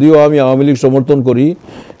হচ্ছে, যদিও আমি আওয়ামী লীগ সমর্থন করি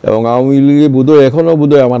এবং আওয়ামী লীগে এখনও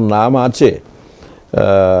বোধহয় আমার নাম আছে,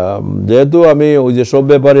 যেহেতু আমি ওই যে সব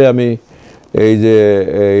ব্যাপারে আমি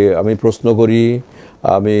আমি প্রশ্ন করি,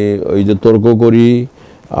 আমি ওই যে তর্ক করি,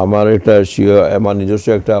 আমার আমার নিজস্ব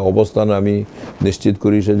একটা অবস্থান আমি নিশ্চিত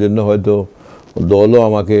করি, সেজন্য হয়তো দলও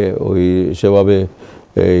আমাকে ওই সেভাবে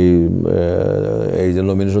এই যে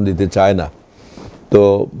নমিনেশন দিতে চায় না। তো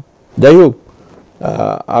যাই হোক,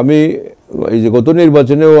 আমি এই যে গত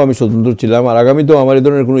নির্বাচনেও আমি স্বতন্ত্র ছিলাম, আর আগামীতেও আমার এই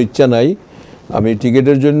ধরনের কোনো ইচ্ছা নাই। আমি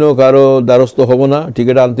টিকিটের জন্য কারো দ্বারস্থ হব না,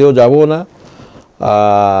 টিকিট আনতেও যাব না।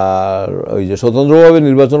 আর ওই যে স্বতন্ত্রভাবে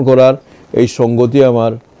নির্বাচন করার এই সঙ্গতি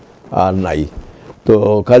আমার আর নাই। তো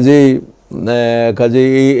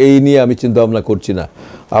কাজেই এই নিয়ে আমি চিন্তা ভাবনা করছি না।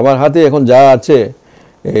 আমার হাতে এখন যা আছে,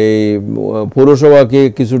 এই পৌরসভাকে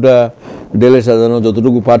কিছুটা ঢেলে সাজানো,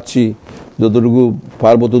 যতটুকু পারছি, যতটুকু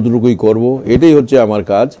পারবো ততটুকুই করব, এটাই হচ্ছে আমার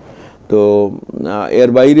কাজ। তো এর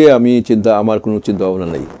বাইরে আমার কোনো চিন্তা ভাবনা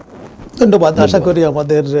নেই। ধন্যবাদ। আশা করি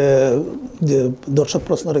আমাদের যে দর্শক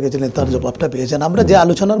প্রশ্ন রেখেছিলেন তার জবাবটা পেয়েছেন। আমরা যে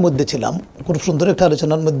আলোচনার মধ্যে ছিলাম, খুব সুন্দর একটা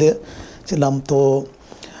আলোচনার মধ্যে ছিলাম, তো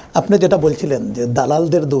আপনি যেটা বলছিলেন যে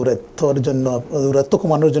দালালদের দৌরাত্ম্য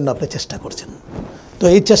কমানোর জন্য আপনি চেষ্টা করছেন, তো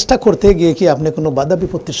এই চেষ্টা করতে গিয়ে কি আপনি কোনো বাধা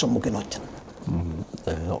বিপত্তির সম্মুখীন হচ্ছেন?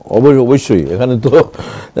 অবশ্যই, এখানে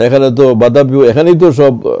তো বাধা, এখানেই তো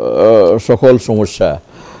সকল সমস্যা।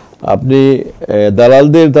 আপনি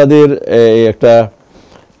দালালদের তাদের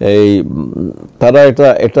তারা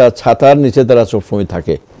একটা ছাতার নিচে তারা সবসময়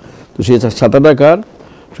থাকে। তো সেই ছাতাটা কার?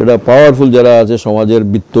 সেটা পাওয়ারফুল যারা আছে, সমাজের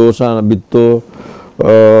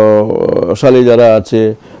বিত্তশালী যারা আছে,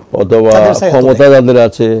 অথবা ক্ষমতা যাদের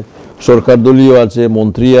আছে, সরকার দলীয় আছে,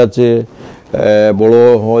 মন্ত্রী আছে, বড়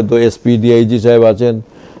হয়তো এসপি ডিআইজি সাহেব আছেন,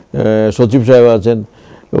 সচিব সাহেব আছেন,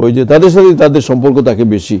 ওই যে তাদের সাথে তাদের সম্পর্ক থাকে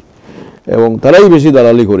বেশি, এবং তারাই বেশি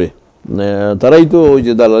দালালি করে, তারাই তো ওই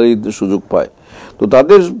যে দালালির সুযোগ পায়। তো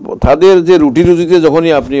তাদের যে রুটিতে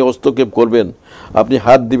যখনই আপনি হস্তক্ষেপ করবেন, আপনি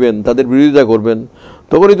হাত দিবেন, তাদের বিরোধিতা করবেন,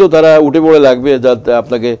 তখনই তো তারা উঠে পড়ে লাগবে যাতে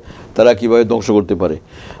আপনাকে তারা কীভাবে ধ্বংস করতে পারে।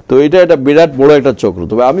 তো এটা একটা বিরাট বড় একটা চক্র।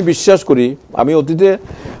 তবে আমি বিশ্বাস করি, আমি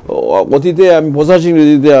অতীতে আমি 85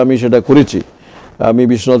 ইংরেজিতে আমি সেটা করেছি। আমি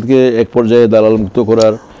বিশ্বনাথকে এক পর্যায়ে দালাল মুক্ত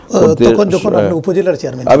করার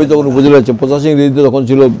আমি তখন উপজেলার 85 ইংরেজিতে তখন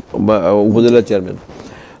ছিল উপজেলার চেয়ারম্যান।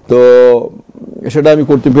 তো সেটা আমি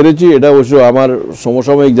করতে পেরেছি। এটা অবশ্য আমার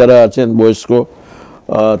সমসাময়িক যারা আছেন বয়স্ক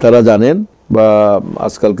তারা জানেন, বা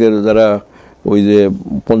আজকালকের যারা ওই যে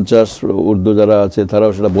 50 ঊর্ধ্ব যারা আছে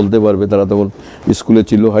তারাও সেটা বলতে পারবে, তারা তখন স্কুলে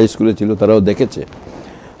ছিল, হাই স্কুলে ছিল, তারাও দেখেছে।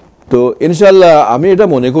 তো ইনশাল্লাহ আমি এটা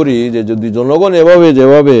মনে করি যে যদি জনগণ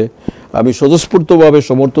যেভাবে আমি স্বতঃস্ফূর্তভাবে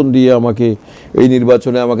সমর্থন দিয়ে আমাকে এই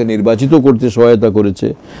নির্বাচনে আমাকে নির্বাচিত করতে সহায়তা করেছে,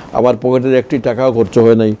 আমার পকেটের একটি টাকাও খরচ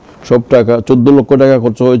হয় নাই, সব টাকা 14 লক্ষ টাকা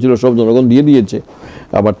খরচ হয়েছিল, সব জনগণ দিয়ে দিয়েছে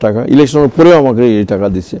আমার টাকা, ইলেকশনের পরেও আমাকে এই টাকা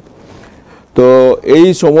দিছে। তো এই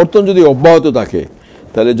সমর্থন যদি অব্যাহত থাকে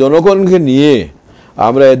তাহলে জনগণকে নিয়ে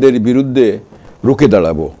আমরা এদের বিরুদ্ধে রুখে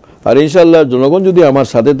দাঁড়াবো। আর ইনশাল্লাহ জনগণ যদি আমার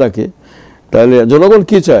সাথে থাকে, তাহলে জনগণ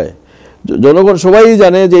কি চায়? জনগণ সবাই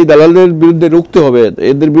জানে যে এই দালালদের বিরুদ্ধে রুখতে হবে,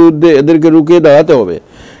 এদেরকে রুখে দাঁড়াতে হবে।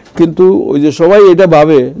 কিন্তু ওই যে সবাই এটা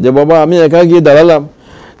ভাবে যে বাবা আমি একা গিয়ে দাঁড়ালাম,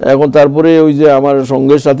 এখন তারপরে ওই যে আমার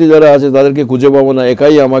সঙ্গের সাথী যারা আছে তাদেরকে খুঁজে পাবো না,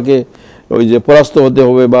 একাই আমাকে ওই যে পরাস্ত হতে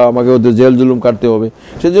হবে বা আমাকে ওদের জেল জুলুম কাটতে হবে,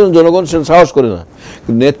 সেজন্য জনগণ সাহস করে না।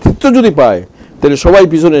 নেতৃত্ব যদি পায় তাহলে সবাই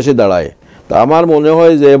পিছনে এসে দাঁড়ায়। তা আমার মনে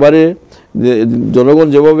হয় যে এবারে জনগণ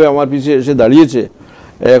যেভাবে আমার পিছিয়ে এসে দাঁড়িয়েছে,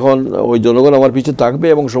 এখন ওই জনগণ আমার পিছিয়ে থাকবে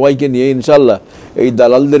এবং সবাইকে নিয়ে ইনশাল্লাহ এই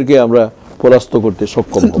দালালদেরকে আমরা পরাস্ত করতে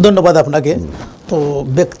সক্ষম হব। ধন্যবাদ আপনাকে। তো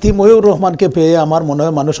ব্যক্তি মুহিবুর রহমানকে পেয়ে আমার মনে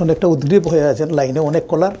হয় মানুষ অনেকটা উদ্গ্রীব হয়ে আছেন, লাইনে অনেক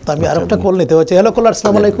কলার। তো আমি আরেকটা কল নিতে হচ্ছে। হ্যালো কলার,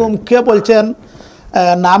 আসসালামু আলাইকুম, কে বলছেন?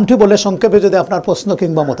 নামটি বলে সংক্ষেপে যদি আপনার প্রশ্ন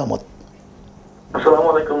কিংবা মতামত। আসসালামু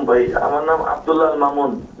আলাইকুম ভাই, আমার নাম আব্দুল্লাহ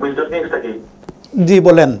মামুন, মিল্টন কিংস থেকে। জি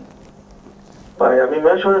বলেন ভাই। আমি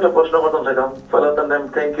মেয়ের একটা প্রশ্ন করতাম চাইতাম।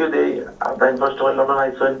 থ্যাংক ইউ দেই তাই ফার্স্ট অফ অল লন্ডন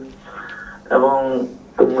আইসেন, এবং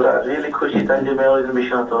তোমরা রিয়েলি খুশি তাই যে মেয়ে হয়েছেন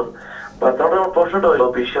বিশ্বনাথর। বা তোমার প্রশ্নটা হইল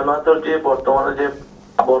বিশ্বনাথর যে বর্তমানে যে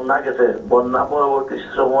বন্যা গেছে, বন্যা পরবর্তী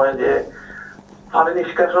সময়ে যে পানি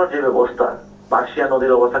নিষ্কাশনের যে ব্যবস্থা, বাসিয়া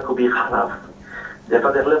নদীর অবস্থা খুবই খারাপ, যেটা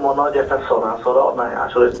দেখলে মনে হয় যে একটা সরা নাই,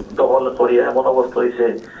 আসলে দখল করিয়া এমন অবস্থা হয়েছে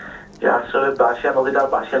যে আসলে বাসিয়া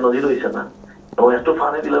নদী রয়েছে না, এবং একটু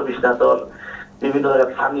পানি দিলে বিশ্বনাথর বিভিন্ন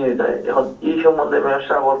জায়গায় পানি হয়ে যায়। এখন এই সম্বন্ধে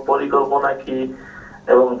ব্যবসা পরিকল্পনা কি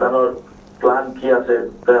এবং তার প্ল্যান কি আছে,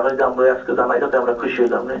 আমরা আজকে জানাই যাতে আমরা খুশি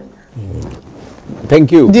হইলাম। Thank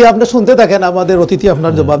you. জি আপনি শুনতে থাকেন, আমাদের অতিথি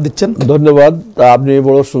আপনার জবাব দিচ্ছেন। ধন্যবাদ। আপনি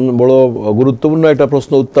বড় গুরুত্বপূর্ণ একটা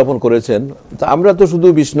প্রশ্ন উত্থাপন করেছেন। তা আমরা তো শুধু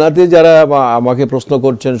বিশ্বনাথে যারা আমাকে প্রশ্ন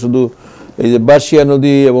করছেন শুধু এই যে বাসিয়া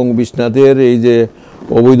নদী এবং বিশ্বনাথের এই যে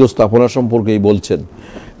অবৈধ স্থাপনা সম্পর্কেই বলছেন,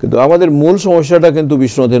 কিন্তু আমাদের মূল সমস্যাটা কিন্তু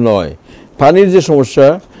বিশ্বনাথে নয়। পানির যে সমস্যা,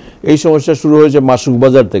 এই সমস্যা শুরু হয়েছে মাসুক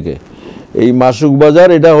বাজার থেকে। এই মাসুক বাজার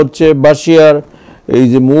এটা হচ্ছে বাসিয়ার এই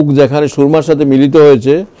যে মুখ যেখানে সুরমার সাথে মিলিত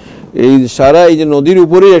হয়েছে, এই সারা এই যে নদীর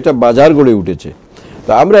উপরেই একটা বাজার গড়ে উঠেছে।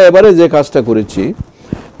 তা আমরা এবারে যে কাজটা করেছি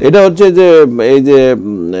এটা হচ্ছে যে এই যে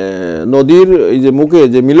নদীর এই যে মুখে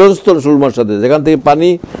যে মিলনস্থল সুরমার সাথে, যেখান থেকে পানি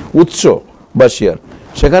উৎস বাসিয়ার,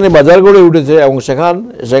 সেখানে বাজার গড়ে উঠেছে, এবং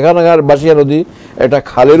সেখানকার বাসিয়া নদী একটা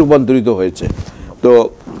খালে রূপান্তরিত হয়েছে। তো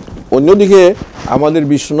অন্যদিকে আমাদের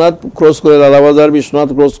বিশ্বনাথ ক্রস করে, লালাবাজার বিশ্বনাথ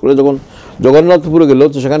ক্রস করে যখন জগন্নাথপুরে গেল,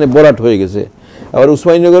 তো সেখানে বরাট হয়ে গেছে। আবার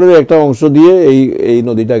উসমানীনগরের একটা অংশ দিয়ে এই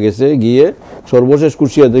নদীটা গেছে, গিয়ে সর্বশেষ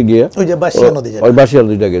কুশিয়াতে গিয়ে ওই বাসিয়া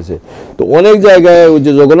নদীটা গেছে। তো অনেক জায়গায় ওই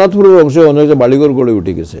যে জগন্নাথপুরের অংশে অনেক বালিঘর গড়ে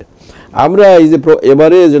উঠে গেছে। আমরা এই যে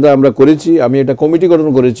এবারে যেটা আমরা করেছি, আমি একটা কমিটি গঠন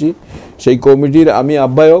করেছি, সেই কমিটির আমি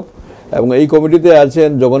আহ্বায়ক এবং এই কমিটিতে আছেন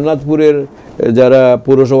জগন্নাথপুরের যারা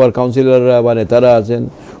পৌরসভার কাউন্সিলররা বা নেতারা আছেন,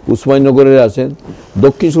 উসমানীনগরের আছেন,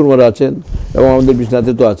 দক্ষিণ সুরমার আছেন এবং আমাদের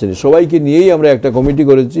বিশ্বনাথে তো আছেন। সবাইকে নিয়েই আমরা একটা কমিটি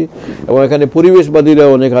করেছি এবং এখানে পরিবেশবাদীরা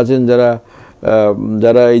অনেক আছেন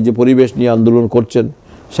যারা এই যে পরিবেশ নিয়ে আন্দোলন করছেন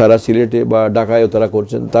সারা সিলেটে বা ঢাকায়ও তারা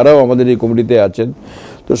করছেন, তারাও আমাদের এই কমিটিতে আছেন।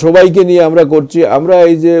 তো সবাইকে নিয়ে আমরা করছি। আমরা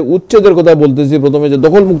এই যে উচ্ছেদের কথা বলতেছি, প্রথমে যে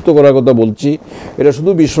দখলমুক্ত করার কথা বলছি, এটা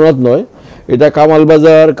শুধু বিশ্বনাথ নয়, এটা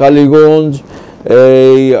কামালবাজার, কালীগঞ্জ,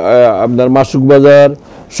 এই আপনার মাসুক বাজার,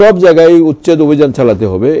 সব জায়গায় উচ্ছেদ অভিযান চালাতে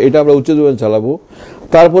হবে। এটা আমরা উচ্ছেদ অভিযান চালাবো।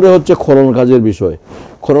 তারপরে হচ্ছে খনন কাজের বিষয়।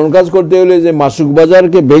 খনন কাজ করতে হলে যে মাসুক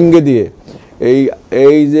বাজারকে ভেঙে দিয়ে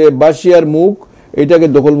এই যে বাসিয়ার মুখ এটাকে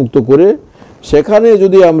দখলমুক্ত করে সেখানে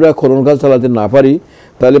যদি আমরা খনন কাজ চালাতে না পারি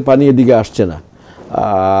তাহলে পানি এদিকে আসছে না।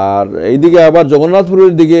 আর এইদিকে আবার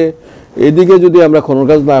জগন্নাথপুরের এদিকে যদি আমরা খনন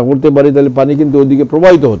কাজ না করতে পারি তাহলে পানি কিন্তু ওইদিকে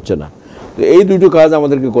প্রবাহিত হচ্ছে না। তো এই দুটো কাজ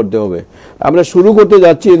আমাদেরকে করতে হবে। আমরা শুরু করতে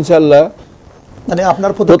যাচ্ছি ইনশাল্লাহ। মানে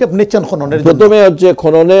আপনার পদক্ষেপ নিচ্ছেন খননের?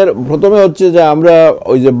 প্রথমে হচ্ছে যে আমরা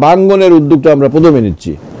ওই যে বাঙ্গনের উদ্যোগটা আমরা প্রথমে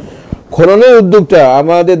নিচ্ছি। খননের উদ্যোগটা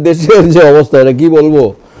আমাদের দেশের যে অবস্থা, এটা কি বলবো,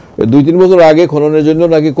 2-3 বছর আগে খননের জন্য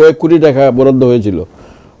নাকি কয়েক কোটি টাকা বরাদ্দ হয়েছিল।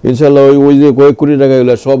 ইনশাল্লাহ ওই যে কয়েক কোটি টাকা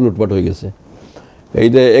এগুলো সব লুটপাট হয়ে গেছে।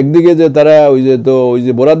 এইটা একদিকে যে তারা ওই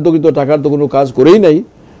যে বরাদ্দকৃত টাকার তো কোনো কাজ করেই নাই,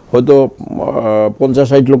 হয়তো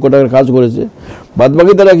 50-60 লক্ষ টাকার কাজ করেছে।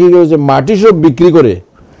 বাদবাকি তারা কী করেছে, মাটি সব বিক্রি করে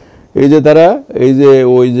তারা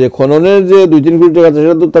ওই যে খননের যে 2-3 কোটি টাকা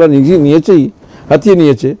সেটা তো তারা নিয়েছেই, হাতিয়ে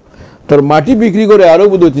নিয়েছে। তার মাটি বিক্রি করে আরও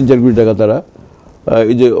বোধহয় 3-4 কোটি টাকা তারা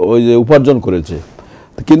ওই যে উপার্জন করেছে।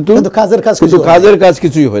 কিন্তু কাজের কাজ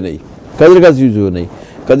কিছুই হয় নাই।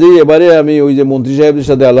 কাজেই এবারে আমি ওই যে মন্ত্রী সাহেবের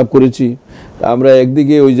সাথে আলাপ করেছি, আমরা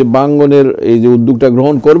একদিকে ওই যে বাঙ্গনের এই যে উদ্যোগটা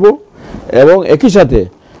গ্রহণ করব এবং একই সাথে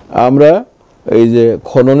আমরা এই যে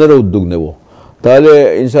খননেরও উদ্যোগ নেব। তাহলে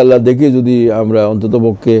ইনশাল্লাহ দেখি যদি আমরা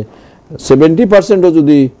অন্ততপক্ষে 70%ও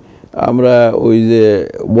যদি আমরা ওই যে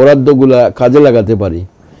বরাদ্দগুলা কাজে লাগাতে পারি,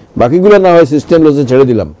 বাকিগুলো না হয় সিস্টেম লসে ছেড়ে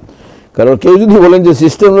দিলাম। কারণ কেউ যদি বলেন যে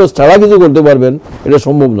সিস্টেম লস ছাড়া কিছু করতে পারবেন, এটা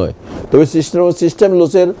সম্ভব নয়। তবে সিস্টেম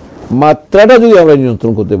লসের মাত্রাটা যদি আমরা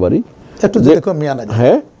নিয়ন্ত্রণ করতে পারি,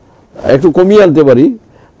 হ্যাঁ একটু কমিয়ে আনতে পারি,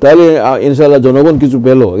 তাহলে ইনশাল্লাহ জনগণ কিছু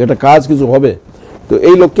পেল, একটা কাজ কিছু হবে। তো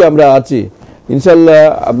এই লক্ষ্যে আমরা আছি। ইনশাল্লাহ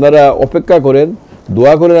আপনারা অপেক্ষা করেন,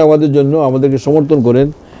 দোয়া করেন আমাদের জন্য, আমাদেরকে সমর্থন করেন।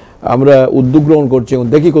 আমরা উদ্যোগ গ্রহণ করছি এবং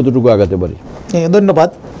দেখি কতটুকু আগাতে পারি। ধন্যবাদ।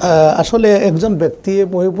 আসলে একজন ব্যক্তি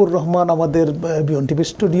মুহিবুর রহমান আমাদের BNTV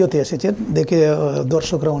স্টুডিওতে এসেছেন, দেখে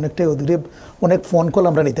দর্শকরা অনেকটাই উদ্গ্রীব, অনেক ফোন কল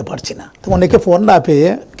আমরা নিতে পারছি না। তো অনেকে ফোন না পেয়ে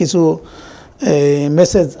কিছু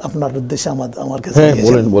মেসেজ আপনার উদ্দেশ্যে আমার কাছে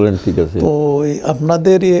বলেন। ঠিক আছে। তো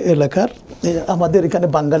আপনাদের এলাকার আমাদের এখানে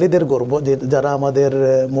বাঙালিদের গর্ব, যে যারা আমাদের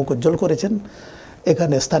মুখ উজ্জ্বল করেছেন,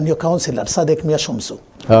 এখানে স্থানীয় কাউন্সিলর সাদেক মিয়া শামসু,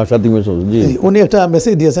 উনি একটা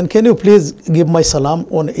মেসেজ দিয়েছেন, can you please give my সালাম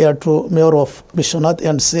on air two mayor of Biswanath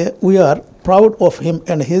and say we are proud of him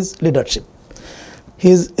and his leadership, he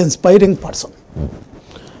is inspiring person.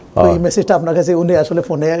 এই মেসেজটা আপনার কাছে, উনি আসলে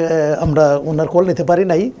ফোনে আমরা ওনার কল নিতে পারি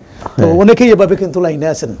নাই, তো অনেকেই এভাবে কিন্তু লাইনে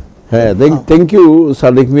আছেন। হ্যাঁ, থ্যাংক ইউ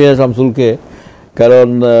সাদেক মিয়া শামসুলকে। কারণ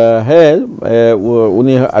হ্যাঁ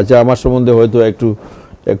উনি আচ্ছা আমার সম্বন্ধে হয়তো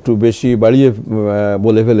একটু বেশি বাড়িয়ে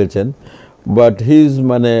বলে ফেলেছেন, বাট হিজ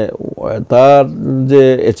মানে তার যে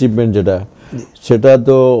অ্যাচিভমেন্ট সেটা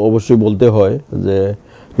তো অবশ্যই বলতে হয় যে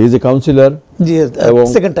হি ইজ এ কাউন্সিলর এবং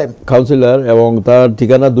কাউন্সিলর, এবং তার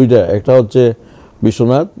ঠিকানা দুইটা, একটা হচ্ছে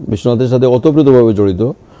বিশ্বনাথের সাথে ওতপ্রোতভাবে জড়িত।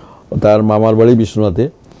 তার মামার বাড়ি বিশ্বনাথে,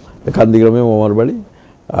 কান্দিগ্রামে মামার বাড়ি,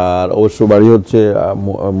 আর অবশ্য বাড়ি হচ্ছে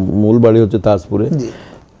মূল বাড়ি হচ্ছে তাজপুরে।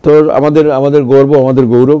 তো আমাদের গর্ব, আমাদের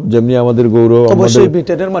গৌরব, যেমনি আমাদের গৌরব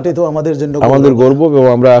আমাদের গর্ব। এবং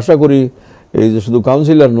আমরা আশা করি এই যে শুধু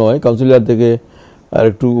কাউন্সিলর নয়, কাউন্সিলর থেকে আর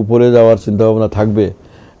একটু উপরে যাওয়ার চিন্তা ভাবনা থাকবে,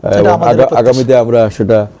 আগামীতে আমরা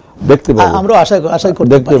সেটা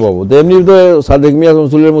দেখতে পাবো। তেমনি তো সাদেক মিয়া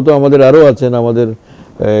শামসুলের মতো আমাদের আরো আছেন, আমাদের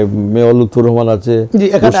মেয়র লুৎফুর রহমান আছে,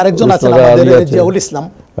 আরেকজন আছেন আমাদের জিয়াউল ইসলাম।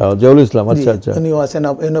 আচ্ছা আচ্ছা, উনিও আছেন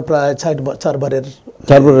প্রায় 4বারের।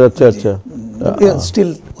 আচ্ছা স্টিল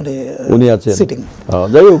উনি আছেন।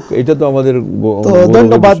 যাই হোক, এটা তো আমাদের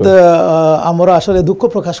ধন্যবাদ। আমরা আসলে দুঃখ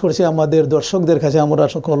প্রকাশ করছি আমাদের দর্শকদের কাছে, আমরা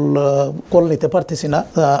সকল কল নিতে পারতেছি না।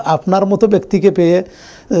 আপনার মতো ব্যক্তিকে পেয়ে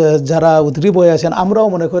যারা উদ্গ্রীব হয়ে আছেন, আমরাও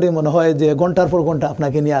মনে হয় যে ঘন্টার পর ঘন্টা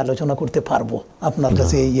আপনাকে নিয়ে আলোচনা করতে পারবো, আপনার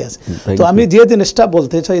কাছে এই আছে। তো আমি যে জিনিসটা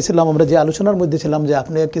বলতে চাইছিলাম, আমরা যে আলোচনার মধ্যে ছিলাম, যে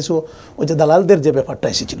আপনি কিছু ওই যে দালালদের যে ব্যাপারটা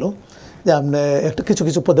এসেছিল, যে আপনি একটা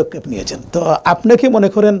কিছু পদক্ষেপ নিয়েছেন, তো আপনি কি মনে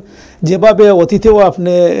করেন যেভাবে অতীতেও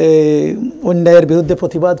আপনি অন্যায়ের বিরুদ্ধে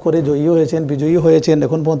প্রতিবাদ করে জয়ী হয়েছেন, বিজয়ী হয়েছেন,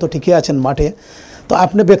 এখন পর্যন্ত ঠিকই আছেন মাঠে, তো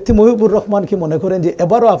আপনি ব্যক্তি মুহিবুর রহমান কি মনে করেন যে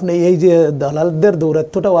এবারও আপনি এই যে দালালদের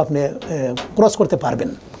দৌরাত্ম্যটাও আপনি ক্রস করতে পারবেন?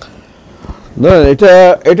 না,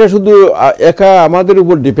 এটা শুধু একা আমাদের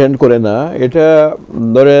উপর ডিপেন্ড করে না। এটা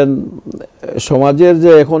ধরেন সমাজের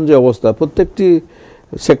যে এখন যে অবস্থা, প্রত্যেকটি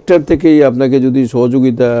সেক্টর থেকেই আপনাকে যদি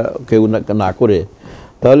সহযোগিতা কেউ না করে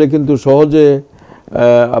তাহলে কিন্তু সহজে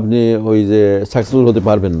আপনি ওই যে সাকসেসফুল হতে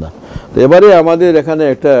পারবেন না। তো এবারে আমাদের এখানে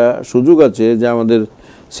একটা সুযোগ আছে যে আমাদের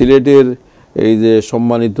সিলেটের এই যে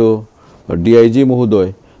সম্মানিত ডিআইজি মহোদয়,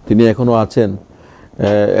 তিনি এখনও আছেন,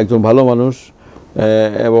 একজন ভালো মানুষ,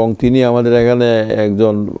 এবং তিনি আমাদের এখানে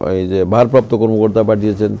একজন এই যে ভারপ্রাপ্ত কর্মকর্তা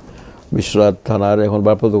পাঠিয়েছেন বিশ্বনাথ থানার, এখন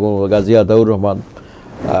ভারপ্রাপ্ত কর্মকর্তা গাজী আতাউর রহমান,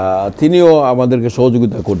 তিনিও আমাদেরকে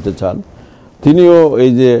সহযোগিতা করতে চান। তিনিও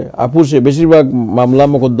এই যে আপুসে বেশিরভাগ মামলা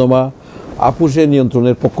মোকদ্দমা আপুসে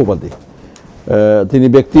নিয়ন্ত্রণের পক্ষপাতী, তিনি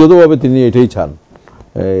ব্যক্তিগতভাবে তিনি এটাই চান,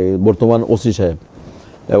 বর্তমান ওসি সাহেব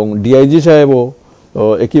এবং ডিআইজি সাহেবও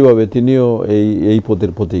একইভাবে তিনিও এই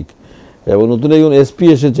পথের প্রতীক। এবং নতুন একজন এসপি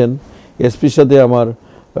এসেছেন, এসপির সাথে আমার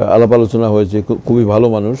আলাপ আলোচনা হয়েছে, খুবই ভালো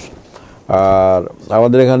মানুষ। আর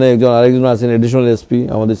আমাদের এখানে আরেকজন আছেন এডিশনাল এসপি,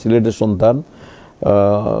 আমাদের সিলেটের সন্তান,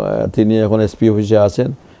 তিনি এখন এসপি অফিসে আছেন,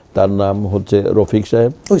 তার নাম হচ্ছে রফিক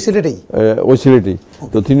সাহেব, ওই সিলেটেই।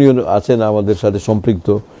 তো তিনিও আছেন আমাদের সাথে সম্পৃক্ত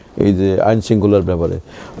এই যে আইন শৃঙ্খলার ব্যাপারে।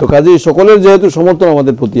 তো কাজেই সকলের যেহেতু সমর্থন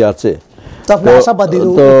আমাদের প্রতি আছে,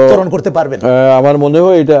 আমার মনে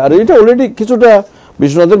হয় এটা অলরেডি কিছুটা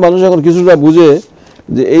বিশ্বনাথের মানুষ এখন কিছুটা বুঝে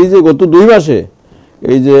যে এই যে গত 2 মাসে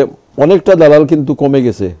এই যে অনেকটা দালাল কিন্তু কমে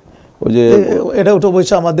গেছে, ওই যে এটা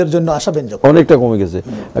অবশ্যই আমাদের জন্য আশাব্যঞ্জক, অনেকটা কমে গেছে।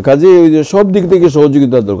 কাজে ওই যে সব দিক থেকে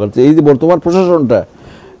সহযোগিতার দরকার। এই যে বর্তমান প্রশাসনটা,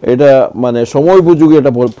 এটা মানে সময় উপযোগী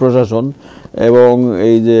একটা প্রশাসন, এবং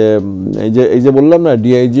এই যে বললাম না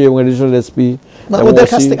ডিআইজি এবং এডিশনাল এসপি, ওদের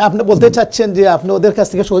কাছ থেকে আপনি বলতে চাচ্ছেন যে আপনি ওদের কাছ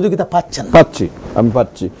থেকে সহযোগিতা পাচ্ছেন? আমি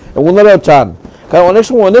পাচ্ছি, এবং ওনারাও চান। কারণ অনেক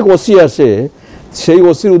সময় অনেক ওসি আসে, সেই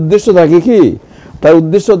ওসির উদ্দেশ্য থাকে কি, তার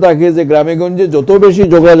উদ্দেশ্য থাকে যে গ্রামে গঞ্জে যত বেশি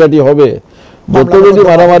ঝগড়াঝাটি হবে, যত বেশি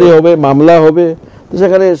মারামারি হবে, মামলা হবে, তো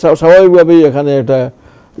সেখানে স্বাভাবিকভাবেই এখানে একটা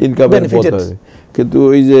ইনকামের পথ হবে। কিন্তু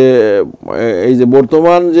এই যে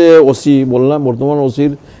বর্তমান যে ওসি বললাম, বর্তমান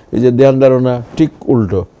ওসির এই যে ধ্যান ধারণা ঠিক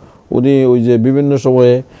উল্টো। উনি ওই যে বিভিন্ন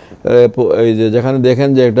সময়ে এই যে যেখানে দেখেন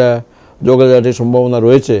যে একটা ঝগড়াঝাটির সম্ভাবনা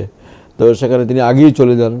রয়েছে, তো সেখানে তিনি আগেই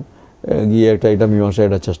চলে যান, গিয়ে এটা মীমাংসা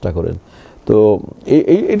একটা চেষ্টা করেন। তো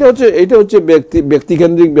এটা হচ্ছে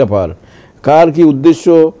ব্যক্তিকেন্দ্রিক ব্যাপার, কার কি উদ্দেশ্য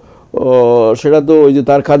সেটা তো ওই যে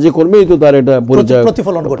তার কাজে কর্মেই তো তার এটা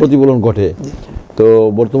প্রতিফলন ঘটে। তো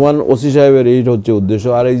বর্তমান ওসি সাহেবের এইটা হচ্ছে উদ্দেশ্য।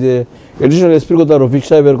 আর এই যে এডিশনাল এসপির কথা, রফিক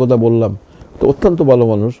সাহেবের কথা বললাম, তো অত্যন্ত ভালো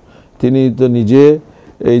মানুষ, তিনি তো নিজে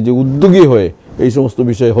এই যে উদ্যোগী হয়ে এই সমস্ত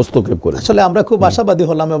বিষয়ে হস্তক্ষেপ করে। আসলে আমরা খুব আশাবাদী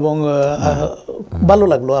হলাম এবং ভালো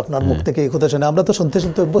লাগলো আপনার মুখ থেকে এই কথা শুনে। আমরা তো শুনতে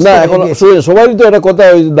না, এখন সবারই তো একটা কথা,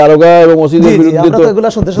 ওই দারোগা এবং ওসিদের বিরুদ্ধে,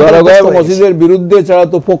 দারোগা এবং ওসিদের বিরুদ্ধে ছাড়া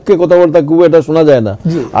তো পক্ষে কথাবার্তা খুব এটা শোনা যায় না।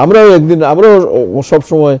 আমরাও সব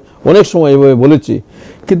সময় অনেক সময় এভাবে বলেছি,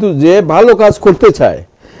 কিন্তু যে ভালো কাজ করতে চায়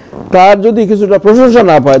তার যদি কিছুটা প্রশংসা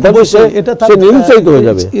না পায় তাহলে সে নিরুৎসাহিত হয়ে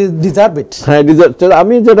যাবে। হ্যাঁ,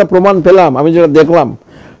 আমি যেটা প্রমাণ পেলাম, আমি যেটা দেখলাম,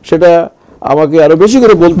 সেটা আমাকে আরো বেশি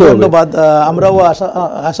করে বলতে হবে। ধন্যবাদ। আমরাও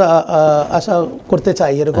আশা করতে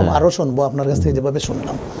চাই এরকম আরো শুনবো আপনার কাছ থেকে যেভাবে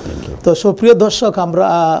শুনলাম। তো সুপ্রিয় দর্শক, আমরা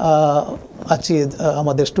আছি,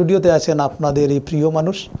 আমাদের স্টুডিওতে আছেন আপনাদের এই প্রিয়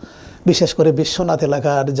মানুষ, বিশেষ করে বিশ্বনাথ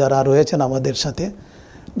এলাকার যারা রয়েছেন আমাদের সাথে,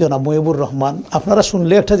 জনাব মুহিবুর রহমান। আপনারা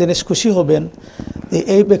শুনলে একটা জিনিস খুশি হবেন,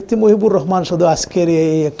 এই ব্যক্তি মুহিবুর রহমান শুধু আজকের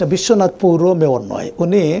এই একটা বিশ্বনাথ পৌর মেয়র নয়,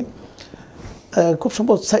 উনি খুব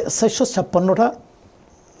সম্ভব 456টা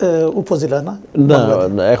উপজেলা,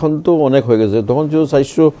 না এখন তো অনেক হয়ে গেছে, তখন ছিল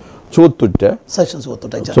 474টা।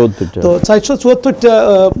 তো 474টা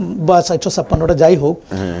বা 456টা যাই হোক,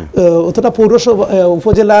 অতটা পৌরসভা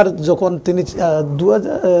উপজেলার যখন তিনি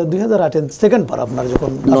 2008 সেকেন্ড পার আপনার যখন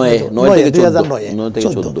 2009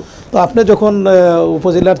 তো আপনি যখন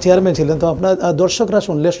উপজেলার চেয়ারম্যান ছিলেন, তো আপনার দর্শকরা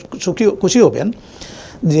শুনলে খুশি হবেন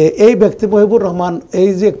যে এই ব্যক্তি মুহিবুর রহমান, এই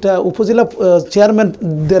যে একটা উপজেলা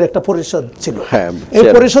চেয়ারম্যানদের একটা পরিষদ ছিল, এই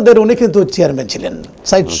পরিষদের উনি কিন্তু চেয়ারম্যান ছিলেন।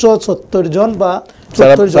 470 জন বা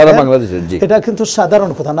 70 জন, এটা কিন্তু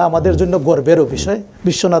সাধারণ কথা না, আমাদের জন্য গর্বেরও বিষয়,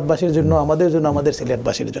 বিশ্বনাথবাসীর জন্য, আমাদের জন্য, আমাদের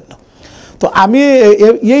সিলেটবাসীর জন্য। তো আমি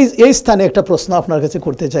এই স্থানে একটা প্রশ্ন আপনার কাছে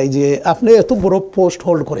করতে চাই যে আপনি এত বড় পোস্ট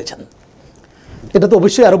হোল্ড করেছেন, এটা তো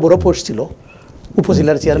অবশ্যই আরো বড় পোস্ট ছিল,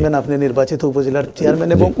 উপজেলার চেয়ারম্যান, আপনি নির্বাচিত উপজেলার চেয়ারম্যান,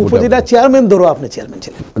 এবং উপজেলার চেয়ারম্যান ধরো আপনি চেয়ারম্যান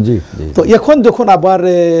ছিলেন। তো এখন যখন আবার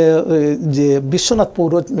যে বিশ্বনাথ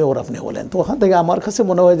পৌর মেয়র আপনি হলেন, তো ওখান থেকে আমার কাছে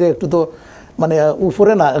মনে হয় যে একটু তো মানে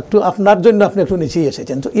উপরে না, একটু আপনার জন্য আপনি একটু নিচেই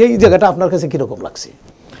এসেছেন। তো এই জায়গাটা আপনার কাছে কিরকম লাগছে?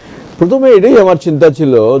 প্রথমে এটাই আমার চিন্তা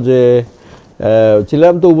ছিল যে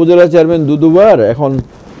ছিলাম তো উপজেলা চেয়ারম্যান দুবার। এখন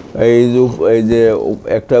এই যে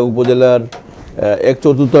একটা উপজেলার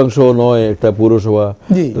 1/4 নয় একটা পৌরসভা,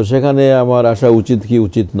 তো সেখানে আমার আসা উচিত কি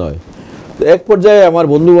উচিত নয়। তো এক পর্যায়ে আমার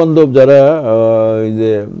বন্ধু বান্ধব যারা এই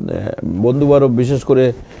যে বন্ধু বান্ধব বিশেষ করে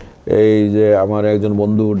এই যে আমার একজন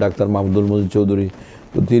বন্ধু ডাক্তার মাহমুদুল মজিদ চৌধুরী,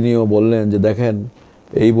 তো তিনিও বললেন যে দেখেন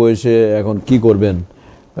এই বয়সে এখন কি করবেন,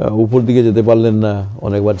 উপর দিকে যেতে পারলেন না,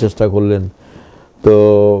 অনেকবার চেষ্টা করলেন, তো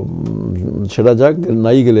সেটা যাক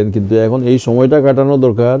নাই গেলেন, কিন্তু এখন এই সময়টা কাটানো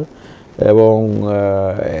দরকার এবং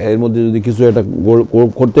এর মধ্যে যদি কিছু একটা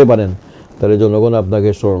করতে পারেন তাহলে জনগণ আপনাকে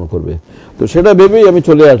স্মরণ করবে। তো সেটা ভেবেই আমি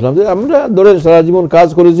চলে আসলাম যে আমরা ধরে সারা জীবন কাজ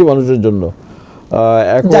করেছি মানুষের জন্য,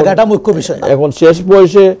 জায়গাটা মুখ্য বিষয়, এখন শেষ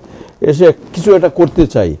বয়সে এসে কিছু একটা করতে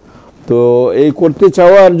চাই, তো এই করতে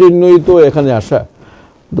চাওয়ার জন্যই তো এখানে আসা।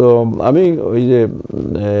 তো আমি ওই যে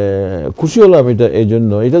খুশি হলাম এটা এই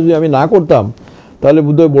জন্য, এটা যদি আমি না করতাম তাহলে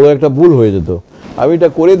বোধহয় বড় একটা ভুল হয়ে যেত। আমি এটা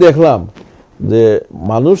করে দেখলাম যে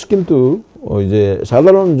মানুষ কিন্তু ওই যে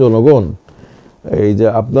সাধারণ জনগণ এই যে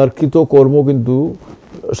আপনার কৃত কর্ম কিন্তু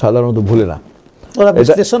সাধারণত ভুলে না,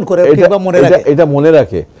 এটা মনে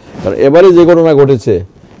রাখে। কারণ এবারে যে ঘটনা ঘটেছে,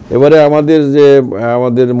 এবারে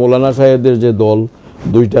আমাদের মৌলানা সাহেবদের যে দল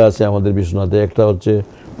দুইটা আছে আমাদের বিশ্বনাথে, একটা হচ্ছে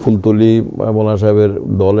ফুলতলি মৌলানা সাহেবের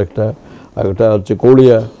দল একটা, আর একটা হচ্ছে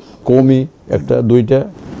কৌড়িয়া কৌমি একটা, দুইটা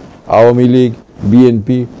আওয়ামী লীগ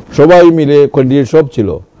বিএনপি সবাই মিলে ক্যান্ডিডেট সব ছিল।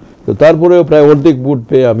 তো তারপরেও প্রায় অর্ধেক ভোট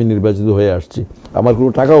পেয়ে আমি নির্বাচিত হয়ে আসছি, আমার কোনো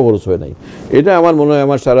টাকাও খরচ হয় নাই। এটা আমার মনে হয়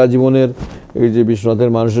আমার সারা জীবনের এই যে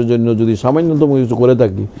বিশ্বনাথের মানুষের জন্য যদি সামান্যতম কিছু করে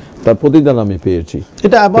থাকি তার প্রতিদান আমি পেয়েছি।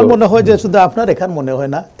 এটা আমার মনে হয় যে শুধু আপনার এখান মনে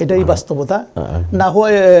হয় না, এটাই বাস্তবতা। না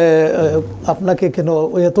হয় আপনাকে কেন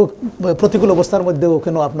এত প্রতিকূল অবস্থার মধ্যেও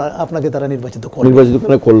কেন আপনাকে তারা নির্বাচিত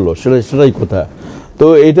করলো সেটাই কথা। তো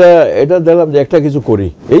এটা দেখলাম যে একটা কিছু করি,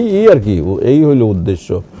 এই আর কি, এই হইল উদ্দেশ্য।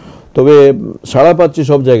 তবে সাড়া পাচ্ছি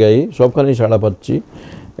সব জায়গায়, সবখানেই সাড়া পাচ্ছি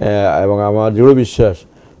এবং আমার দৃঢ় বিশ্বাস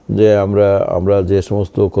যে আমরা যে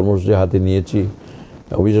সমস্ত কর্মসূচি হাতে নিয়েছি,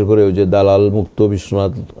 বিশেষ করে ওই যে দালাল মুক্ত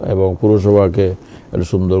বিশ্বনাথ এবং পুরসভাকে একটু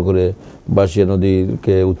সুন্দর করে বাসিয়া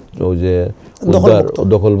নদীকে ওই যে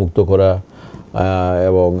দখল মুক্ত করা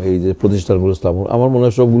এবং এই যে প্রতিষ্ঠানগুলো স্থাপন, আমার মনে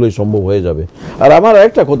হয় সবগুলোই সম্ভব হয়ে যাবে। আর আমার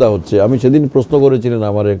একটা কথা হচ্ছে, আমি সেদিন প্রশ্ন করেছিলেন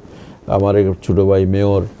আমার এক ছোটো ভাই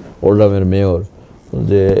মেয়র, ওল্ডামের মেয়র,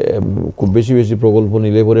 যে খুব বেশি প্রকল্প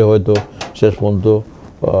নিলে পরে হয়তো শেষ পর্যন্ত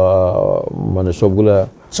মানে সবগুলা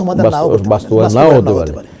বাস্তবায়ন নাও হতে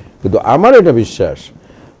পারে, কিন্তু আমার এটা বিশ্বাস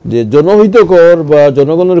যে জনহিতকর বা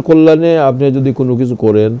জনগণের কল্যাণে আপনি যদি কোনো কিছু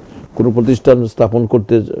করেন, কোনো প্রতিষ্ঠান স্থাপন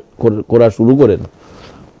করা শুরু করেন,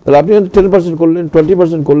 তাহলে আপনি 10% করলেন,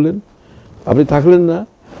 20% করলেন, আপনি থাকলেন না,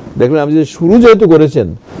 দেখলেন আপনি যে শুরু যেহেতু করেছেন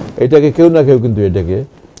এটাকে কেউ না কেউ কিন্তু এটাকে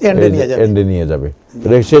এন্ডে নিয়ে যাবে,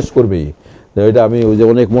 এটাকে শেষ করবেই। এটা আমি ওই যে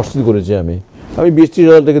অনেক মসজিদ করেছি, আমি 20-30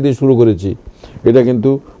 হাজার টাকা দিয়ে শুরু করেছি, এটা কিন্তু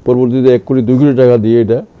পরবর্তীতে 1 কোটি 2 কোটি টাকা দিয়ে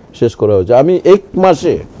এটা শেষ করা হয়েছে। আমি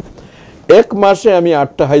এক মাসে আমি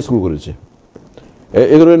 8টা হাই স্কুল করেছি।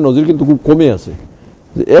 এ ধরনের নজির কিন্তু খুব কমে আছে।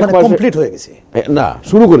 এক মাসে কমপ্লিট হয়ে গেছে না,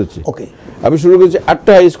 শুরু করেছি, আমি শুরু করেছি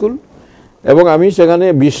 8টা হাই স্কুল এবং আমি সেখানে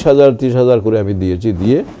 20,000 30,000 করে আমি দিয়েছি,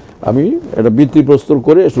 দিয়ে আমি একটা বৃত্তি প্রস্তুত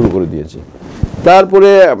করে শুরু করে দিয়েছি।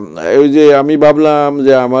 তারপরে ওই যে আমি ভাবলাম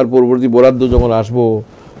যে আমার পরবর্তী বরাদ্দ যখন আসবো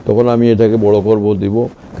তখন আমি এটাকে বড় করব, দিব,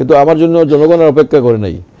 কিন্তু আমার জন্য জনগণের অপেক্ষা করে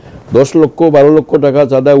নাই। 10 লক্ষ 12 লক্ষ টাকা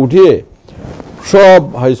চাঁদা উঠিয়ে সব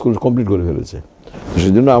হাই স্কুল কমপ্লিট করে ফেলেছে।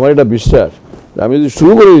 সেই জন্য আমার এটা বিশ্বাস আমি যদি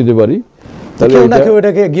শুরু করে দিতে পারি তাহলে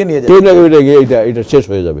এটা শেষ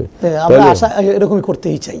হয়ে যাবে। এরকমই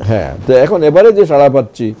করতেই চাই। হ্যাঁ, তো এখন এবারে যে সাড়া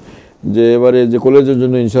পাচ্ছি যে এবারে যে কলেজের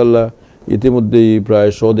জন্য ইনশাল্লাহ ইতিমধ্যেই প্রায়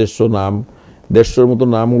 100-150 নাম, 150 মতো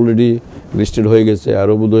নাম অলরেডি লিস্টেড হয়ে গেছে,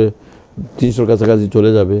 আরও বোধহয় 300 কাছাকাছি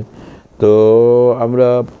চলে যাবে। তো আমরা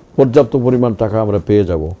পর্যাপ্ত পরিমাণ টাকা আমরা পেয়ে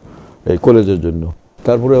যাব এই কলেজের জন্য।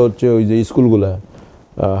 তারপরে হচ্ছে ওই যে স্কুলগুলা,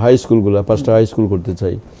 হাই স্কুলগুলা, 5টা হাই স্কুল করতে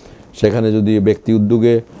চাই, সেখানে যদি ব্যক্তি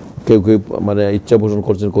উদ্যোগে কেউ মানে ইচ্ছা পোষণ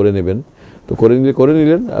করছেন করে নেবেন, তো করে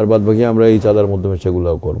নিলেন, আর বাদ বাকি আমরা এই চাঁদার মাধ্যমে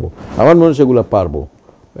সেগুলোও করব। আমার মনে হয় সেগুলো পারবো।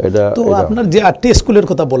 তো আপনার যে 8টি স্কুলের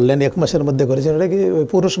কথা বললেন 1 মাসের মধ্যে করেছেন, এটা কি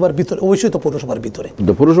পৌরসভার ভিতরে? অবশ্যই তো পৌরসভার ভিতরে,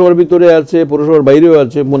 তো পৌরসভার ভিতরে আছে, পৌরসভার বাইরেও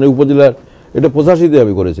আছে, মানে উপজেলার। এটা 85-তে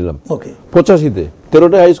আমি করেছিলাম, 85-তে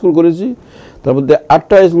 13টা হাই স্কুল করেছি, তার মধ্যে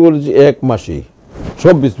 8টা হাই স্কুল করেছি 1 মাসেই,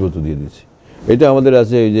 সব বৃত্তি দিয়ে দিয়েছি। এটা আমাদের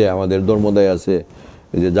আছে, এই যে আমাদের ধর্মদায় আছে,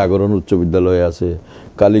 এই যে জাগরণ উচ্চ বিদ্যালয় আছে,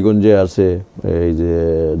 কালীগঞ্জে আছে, এই যে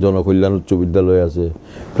জনকল্যাণ উচ্চ বিদ্যালয় আছে,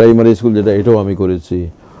 প্রাইমারি স্কুল যেটা, এটাও আমি করেছি।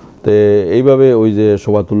 তো এইভাবে ওই যে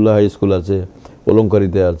শোভাতুল্লাহ হাই স্কুল আছে,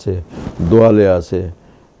 অলঙ্কারিতে আছে, দোয়ালে আছে,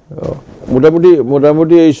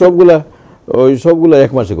 মোটামুটি এই সবগুলা ওই সবগুলো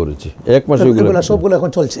 1 মাসে করেছি, 1 মাসে সবগুলো এখন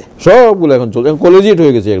চলছে, সবগুলো এখন চলছে। কলেজিয়েট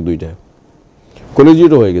হয়ে গেছে, 1-2টা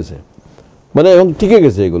কলেজিয়েটও হয়ে গেছে, মানে এখন টিকে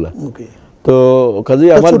গেছে এগুলা। তো কাজে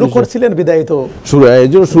আমার শুরু করছিলেন বিদায় তো শুরু, এই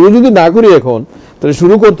জন্য শুরু যদি না করি এখন, তাহলে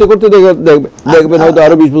শুরু করতে করতে দেখবেন হয়তো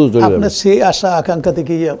আরো 20 বছর চলে যাবে। আপনি সেই আশা আকাঙ্ক্ষা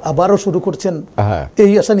থেকে আবারও শুরু করছেন,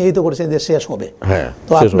 এই আশা নিয়েই তো করছেন যে শেষ হবে।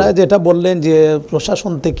 তো আপনারা যেটা বললেন যে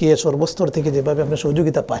প্রশাসন থেকে, সর্বস্তর থেকে যেভাবে আপনি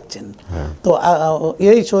সহযোগিতা পাচ্ছেন, তো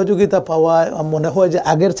এই সহযোগিতা পাওয়া মনে হয় যে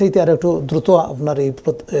আগের চাইতে আর একটু দ্রুত আপনার এই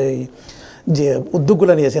যে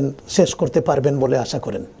উদ্যোগগুলো নিয়েছেন শেষ করতে পারবেন বলে আশা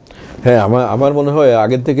করেন? হ্যাঁ, আমার মনে হয়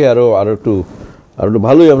আগের থেকে আরো একটু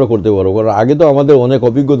ভালোই আমরা করতে পারবো, কারণ আগে তো আমাদের অনেক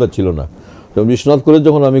অভিজ্ঞতা ছিল না। যেমন বিশ্বনাথ কলেজ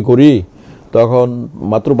যখন আমি করি তখন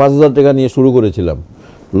মাত্র 5,000 টাকা নিয়ে শুরু করেছিলাম।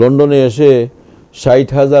 লন্ডনে এসে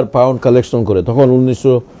 60,000 পাউন্ড কালেকশন করে, তখন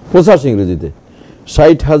 1985 ইংরেজিতে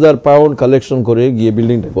 60,000 পাউন্ড কালেকশন করে গিয়ে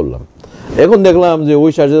বিল্ডিংটা করলাম। এখন দেখলাম যে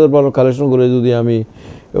ওই 60,000 পাউন্ড কালেকশন করে যদি আমি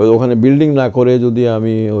ওখানে বিল্ডিং না করে যদি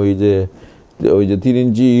আমি ওই যে 3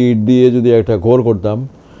 ইঞ্চি ইট দিয়ে যদি একটা ঘর করতাম,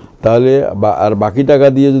 তাহলে আর বাকি টাকা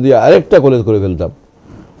দিয়ে যদি আরেকটা কলেজ করে ফেলতাম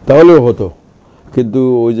তাহলেও হতো। কিন্তু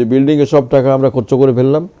ওই যে বিল্ডিংয়ে সব টাকা আমরা খরচ করে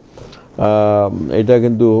ফেললাম, এটা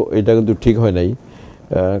কিন্তু ঠিক হয় নাই।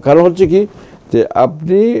 কারণ হচ্ছে কি যে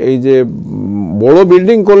আপনি এই যে বড়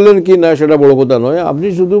বিল্ডিং করলেন কি না সেটা বড় কথা নয়, আপনি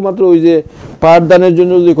শুধুমাত্র ওই যে পাঠদানের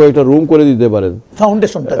জন্য যদি কয়েকটা রুম করে দিতে পারেন,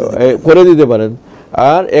 ফাউন্ডেশনটা করে দিতে পারেন,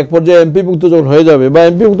 আর এক পর্যায়ে এমপিভুক্ত যখন হয়ে যাবে বা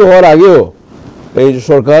এমপিভুক্ত হওয়ার আগেও এই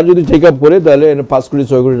সরকার যদি টেক আপ করে, তাহলে 5 কোটি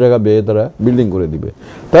 6 কোটি টাকা ব্যয়ে তারা বিল্ডিং করে দিবে।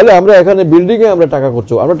 তাহলে আমরা এখানে বিল্ডিংয়ে আমরা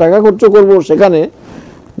টাকা খরচ করবো সেখানে,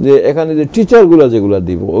 যে এখানে যে টিচারগুলো যেগুলো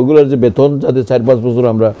দিব ওইগুলোর যে বেতন যাতে 4-5 বছর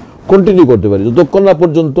আমরা কন্টিনিউ করতে পারি, যতক্ষণ না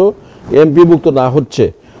পর্যন্ত এমপিভুক্ত না হচ্ছে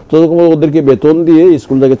ততক্ষণ ওদেরকে বেতন দিয়ে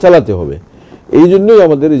স্কুলটাকে চালাতে হবে। এই জন্যই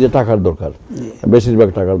আমাদের এই যে টাকার দরকার, বেশিরভাগ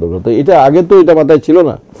টাকার দরকার। তো এটা আগে তো এটা মাথায় ছিল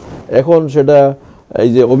না, এখন সেটা এই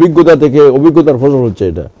যে অভিজ্ঞতার ফসল হচ্ছে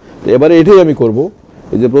এটা। তো এবারে এটাই আমি করব,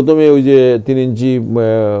 এই যে প্রথমে ওই যে 3 ইঞ্চি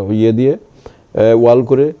ইয়ে দিয়ে ওয়াল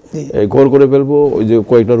করে ঘর করে ফেলবো, ওই যে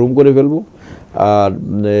কয়েকটা রুম করে ফেলবো, আর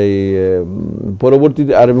এই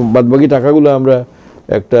পরবর্তীতে আর বাদবাকি টাকাগুলো আমরা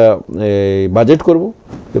একটা বাজেট করব,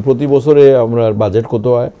 যে প্রতি বছরে আমরা বাজেট কত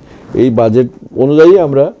হয়, এই বাজেট অনুযায়ী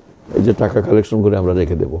আমরা এই যে টাকা কালেকশন করে আমরা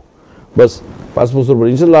রেখে দেব। বাস 5 বছর পর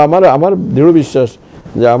ইনশাল্লাহ আমার দৃঢ় বিশ্বাস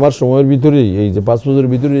যে আমার সময়ের ভিতরেই, এই যে 5 বছরের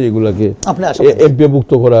ভিতরেই এগুলাকে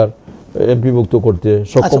এমপিভুক্ত করতে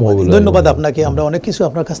সক্ষম হবে। ধন্যবাদ আপনাকে। আমরা অনেক কিছু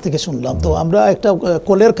আপনার কাছ থেকে শুনলাম। তো আমরা একটা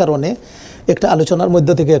কলের কারণে একটা আলোচনার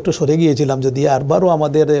মধ্যে থেকে একটু সরে গিয়েছিলাম, যদি আরবারও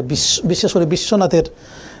আমাদের বিশেষ করে বিশ্বনাথের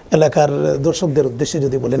এলাকার দর্শকদের উদ্দেশ্যে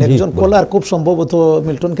যদি বলেন, একজন কলার খুব সম্ভবত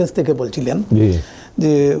মিল্টন কেন্স থেকে বলছিলেন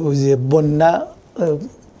যে ওই যে বন্যা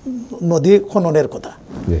নদী খননের কথা,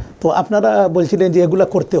 তো আপনারা বলছিলেন যে এগুলা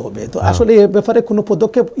করতে হবে। তো আসলে এ ব্যাপারে কোনো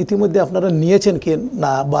পদক্ষেপ ইতিমধ্যে আপনারা নিয়েছেন কি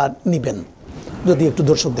না বা নিবেন, যদি একটু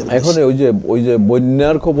দর্শকদের? এখন ওই যে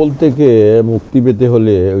বন্যার কবল থেকে মুক্তি পেতে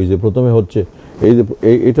হলে ওই যে প্রথমে হচ্ছে এই যে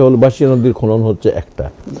এটা হলো বাঁশিয়া নদীর খনন হচ্ছে একটা,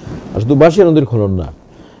 আর শুধু বাঁশিয়া নদীর খনন না,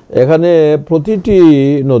 এখানে প্রতিটি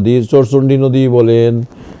নদী, চরচণ্ডী নদী বলেন,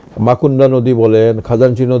 মাকুন্ডা নদী বলেন,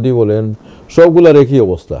 খাজানচি নদী বলেন, সবগুলার একই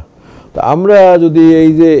অবস্থা। তা আমরা যদি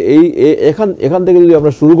এই যে এখান থেকে যদি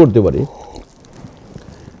আমরা শুরু করতে পারি,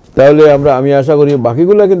 তাহলে আমি আশা করি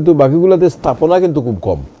বাকিগুলাতে স্থাপনা কিন্তু খুব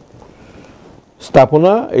কম।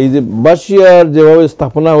 স্থাপনা এই যে বাঁশিয়ার যেভাবে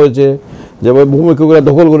স্থাপনা হয়েছে, যেভাবে ভূমিগুলা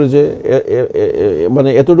দখল করেছে, মানে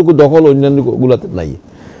এতটুকু দখল অন্যান্যগুলাতে নাই।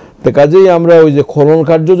 তো কাজেই আমরা ওই যে খনন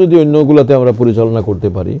কার্য যদি অন্যগুলাতে আমরা পরিচালনা করতে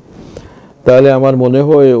পারি, তাহলে আমার মনে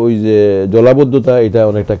হয় ওই যে জলাবদ্ধতা এটা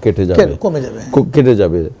অনেকটা কেটে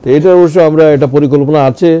যাবে। তো এটা অবশ্য আমরা এটা পরিকল্পনা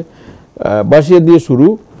আছে, বাঁশিয়া দিয়ে শুরু,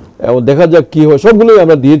 এবং দেখা যাক কি হয়। সবগুলোই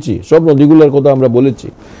আমরা দিয়েছি, সব নদীগুলোর কথা আমরা বলেছি,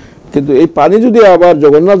 কিন্তু এই পানি যদি আবার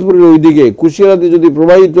জগন্নাথপুরের ওইদিকে কুশিয়ারা দিয়ে যদি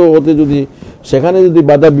প্রবাহিত হতে যদি সেখানে যদি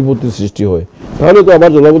বাধা বিপত্তির সৃষ্টি হয়, তাহলে তো আবার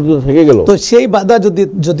জলাবদ্ধতা থেকে গেল। তো সেই বাধা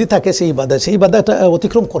যদি থাকে, সেই বাধাটা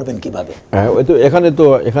অতিক্রম করবেন কিভাবে? হ্যাঁ,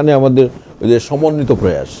 এখানে আমাদের ওই যে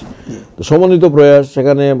সমন্বিত প্রয়াস,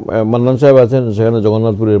 সেখানে মান্নান সাহেব আছেন, সেখানে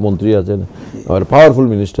জগন্নাথপুরের মন্ত্রী আছেন, আর পাওয়ারফুল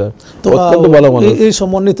মিনিস্টার, অত্যন্ত ভালো মানুষ। এই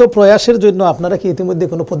সমন্বিত প্রয়াসের জন্য আপনারা কি ইতিমধ্যে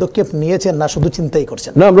কোনো পদক্ষেপ নিয়েছেন না শুধু চিন্তাই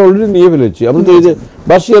করছেন? না, আমরা অলরেডি নিয়ে ফেলেছি। আমরা তো এই যে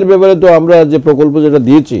বাঁশিয়ার ব্যাপারে তো আমরা যে প্রকল্প যেটা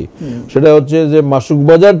দিয়েছি, সেটা হচ্ছে যে মাসুক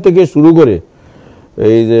বাজার থেকে শুরু করে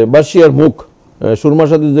এই যে বাঁশিয়ার মুখ সুরমার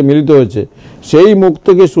সাথে যে মিলিত হয়েছে, সেই মুখ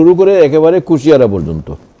থেকে শুরু করে একেবারে কুশিয়ারা পর্যন্ত,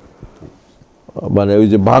 মানে ওই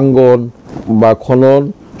যে ভাঙ্গন বা খনন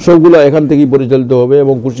সবগুলো এখান থেকেই পরিচালিত হবে,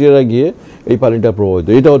 এবং কুশিয়ারা গিয়ে এই পানিটা প্রবাহিত।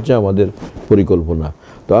 এটা হচ্ছে আমাদের পরিকল্পনা।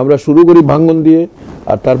 তো আমরা শুরু করি ভাঙ্গন দিয়ে,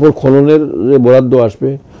 আর তারপর খননের যে বরাদ্দ আসবে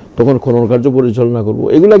তখন খনন কার্য পরিচালনা করব।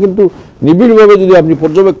 এগুলা কিন্তু নিবিড়ভাবে যদি আপনি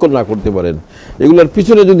পর্যবেক্ষণ না করতে পারেন, এগুলার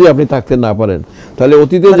পিছনে যদি আপনি থাকতে না পারেন, তাহলে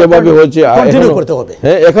অতীতে যেভাবে হয়েছে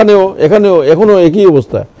হ্যাঁ এখনো একই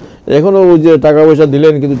অবস্থা। এখনো ওই যে টাকা পয়সা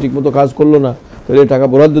দিলেন কিন্তু ঠিকমতো কাজ করলো না, তাহলে টাকা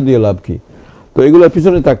বরাদ্দ দিয়ে লাভ কি? তো এগুলোর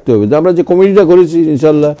পিছনে থাকতে হবে। যে আমরা যে কমিটিটা করেছি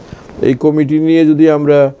ইনশাল্লাহ, এই কমিটি নিয়ে যদি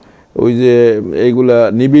আমরা ওই যে এইগুলা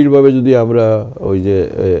নিবিড়ভাবে যদি আমরা ওই যে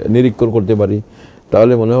নিরীক্ষণ করতে পারি,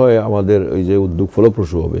 তাহলে মনে হয় আমাদের ওই যে উদ্যোগ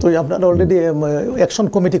ফলপ্রসূ হবে। তো আপনারা অলরেডি অ্যাকশন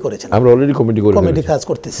কমিটি করেছেন? আমরা অলরেডি কমিটি কাজ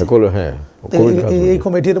করতেছে। হ্যাঁ, এই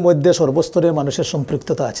কমিটির মধ্যে সর্বস্তরের মানুষের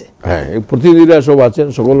সম্পৃক্ততা আছে? হ্যাঁ, প্রতিনিধিরা সব আছেন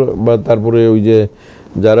সকল, বা তারপরে ওই যে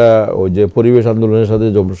যারা ওই যে পরিবেশ আন্দোলনের সাথে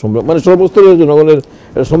মানে সর্বস্তরের জনগণের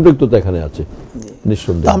সম্পৃক্ততা এখানে আছে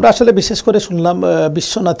নিঃসন্দেহে। আমরা আসলে বিশেষ করে শুনলাম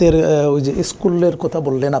বিশ্বনাথের ওই যে স্কুলের কথা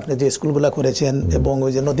বললেন, আপনি যে স্কুলগুলো করেছেন, এবং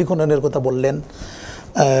ওই যে নদী খননের কথা বললেন,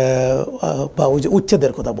 বা ওই যে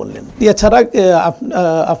উচ্ছেদের কথা বললেন। এছাড়া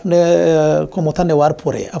আপনি ক্ষমতা নেওয়ার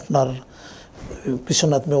পরে, আপনার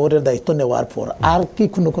বিশ্বনাথ মেয়রের দায়িত্ব নেওয়ার পর আর কি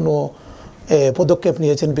কোনো পদক্ষেপ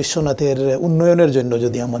নিয়েছেন বিশ্বনাথের উন্নয়নের জন্য?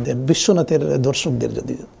 যদি আমাদের বিশ্বনাথের দর্শকদের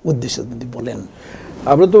যদি উদ্দেশ্য যদি বলেন।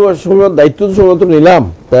 আমরা তো দায়িত্ব তো সর্বত্র নিলাম,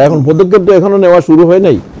 তা এখন পদক্ষেপ তো এখনো নেওয়া শুরু হয়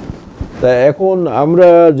নাই। তা এখন আমরা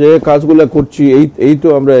যে কাজগুলো করছি, এই তো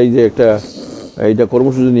আমরা এই যে এইটা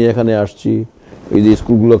কর্মসূচি নিয়ে এখানে আসছি। এই যে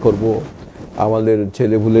স্কুলগুলো করব, আমাদের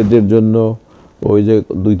ছেলেপুলেদের জন্য ওই যে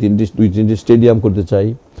দুই তিনটি স্টেডিয়াম করতে চাই।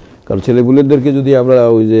 কারণ ছেলেপুলেদেরকে যদি আমরা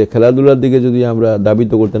ওই যে খেলাধুলার দিকে যদি আমরা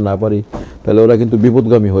দাবিত করতে না পারি, তাহলে ওরা কিন্তু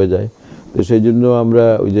বিপদগামী হয়ে যায়। তো সেই জন্য আমরা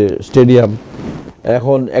ওই যে স্টেডিয়াম,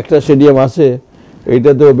 এখন একটা স্টেডিয়াম আছে,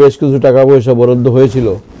 এইটাতেও বেশ কিছু টাকা পয়সা বরাদ্দ হয়েছিল,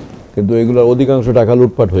 কিন্তু এগুলোর অধিকাংশ টাকা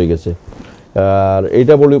লুটপাট হয়ে গেছে। আর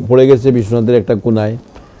এইটা পড়ে গেছে বিশ্বনাথের একটা কোনায়।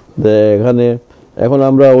 এখানে এখন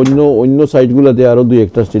আমরা অন্য সাইটগুলোতে আরও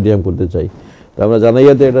 2-1টা স্টেডিয়াম করতে চাই। তো আমরা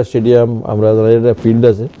জানাইয়াতে একটা স্টেডিয়াম, আমরা জানাইয়াতে ফিল্ড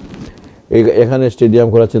আছে, এখানে স্টেডিয়াম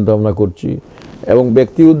করার চিন্তা ভাবনা করছি। এবং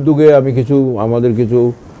ব্যক্তি উদ্যোগে আমি আমাদের কিছু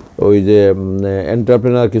ওই যে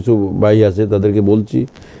এন্টারপ্রেনার কিছু ভাই আছে, তাদেরকে বলছি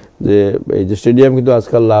যে এই যে স্টেডিয়াম কিন্তু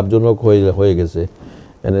আজকাল লাভজনক হয়ে গেছে।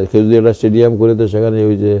 কেউ যদি একটা স্টেডিয়াম করে, তো সেখানে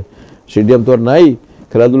ওই যে স্টেডিয়াম তো আর নাই,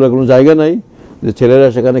 খেলাধুলার কোনো জায়গা নাই, যে ছেলেরা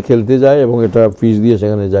সেখানে খেলতে যায় এবং এটা ফিস দিয়ে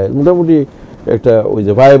সেখানে যায়, মোটামুটি একটা ওই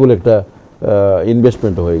যে ভায়াবল একটা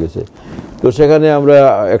ইনভেস্টমেন্ট হয়ে গেছে। তো সেখানে আমরা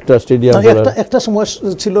একটা স্টেডিয়াম, একটা সময়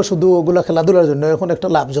ছিল শুধু ওগুলা খেলাধুলার জন্য, এখন একটা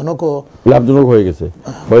লাভজনক হয়ে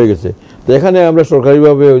গেছে। তো এখানে আমরা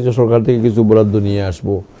সরকারিভাবে ওই যে সরকার থেকে কিছু বরাদ্দ নিয়ে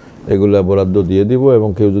আসবো, এগুলা বরাদ্দ দিয়ে দিব, এবং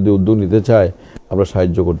কেউ যদি উদ্যোগ নিতে চায় আমরা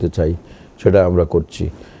সাহায্য করতে চাই, সেটা আমরা করছি।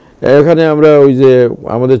 এখানে আমরা ওই যে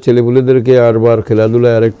আমাদের ছেলেপুলেদেরকে আরবার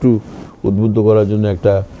খেলাধুলায় আরেকটু উদ্বুদ্ধ করার জন্য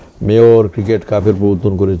একটা মেয়র ক্রিকেট কাপের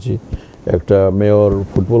প্রবর্তন করেছি, একটা মেয়র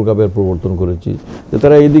ফুটবল কাপের প্রবর্তন করেছি, যে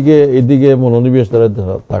তারা এইদিকে মনোনিবেশ তারা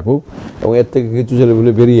থাকুক, এবং এর থেকে কিছু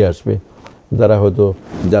ছেলেপুলে বেরিয়ে আসবে, যারা হয়তো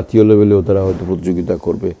জাতীয় লেভেলেও তারা হয়তো প্রতিযোগিতা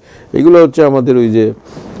করবে। এগুলো হচ্ছে আমাদের ওই যে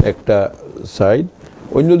একটা সাইড।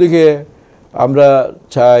 অন্যদিকে আমরা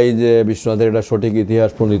চাই যে বিশ্বনাথের একটা সঠিক ইতিহাস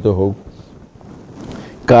প্রণীত হোক,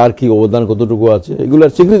 কার কি অবদান কতটুকু আছে,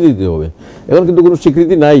 এগুলোর স্বীকৃতি দিতে হবে। এখন কিন্তু কোনো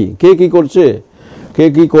স্বীকৃতি নাই, কে কি করছে, কে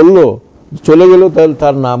কি করলো, চলে গেল, তাহলে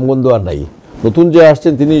তার নামগন্ধ আর নাই, নতুন যে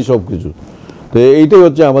আসছেন তিনিই সব কিছু। তো এইটাই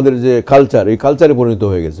হচ্ছে আমাদের যে কালচার, এই কালচারে পরিণত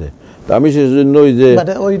হয়ে গেছে। তো আমি সেজন্য ওই যে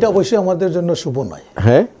ওইটা অবশ্যই আমাদের জন্য শুভ নয়।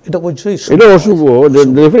 হ্যাঁ, এটা অবশ্যই অশুভ,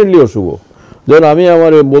 ডেফিনেটলি অশুভ। যেমন আমি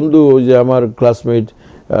আমার বন্ধু, ওই যে আমার ক্লাসমেট,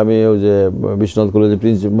 আমি ওই যে বিশ্বনাথ কলেজে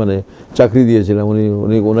মানে চাকরি দিয়েছিলাম,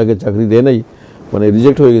 ওনাকে চাকরি দেয় নাই, মানে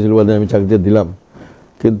রিজেক্ট হয়ে গেছিল, মানে আমি চাকরিটা দিলাম।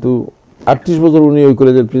 কিন্তু 38 বছর উনি ওই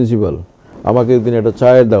কলেজের প্রিন্সিপাল, আমাকে তিনি একটা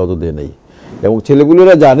চায়ের দাওয়াতও দেয় নাই। এবং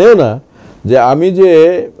ছেলেগুলোরা জানেও না যে আমি যে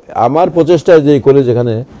আমার প্রচেষ্টায় যে কলেজ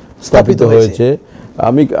এখানে স্থাপিত হয়েছে,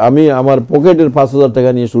 আমি আমার পকেটের 5,000 টাকা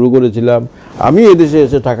নিয়ে শুরু করেছিলাম, আমি এদেশে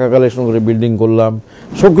এসে টাকা কালেকশন করে বিল্ডিং করলাম,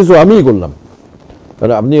 সব কিছু আমিই করলাম।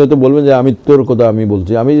 কারণ আপনি হয়তো বলবেন যে আমি তোর কথা আমি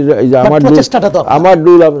বলছি, আমি এই যে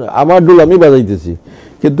আমার ডুল আমি বাজাইতেছি,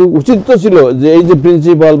 কিন্তু উচিত তো ছিল যে এই যে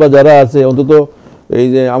প্রিন্সিপাল বা যারা আছে, অন্তত এই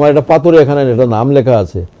যে আমার একটা পাথরে এখানে একটা নাম লেখা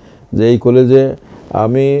আছে যে এই কলেজে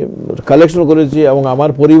আমি কালেকশন করেছি, এবং আমার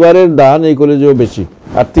পরিবারের দান এই কলেজেও বেশি,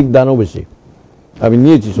 আর্থিক দানও বেশি আমি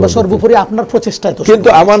নিয়েছি সর্বোপরি আপনার প্রচেষ্টায়। কিন্তু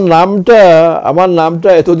আমার নামটা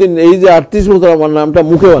এতদিন এই যে 38 বছর আমার নামটা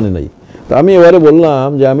মুখে আনে নাই। তো আমি এবারে বললাম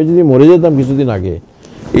যে আমি যদি মরে যেতাম কিছুদিন আগে,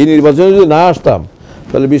 এই নির্বাচনে যদি না আসতাম,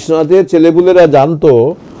 তাহলে বিশ্বনাথের ছেলেপুলেরা জানতো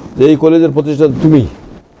যে এই কলেজের প্রতিষ্ঠাতা তুমি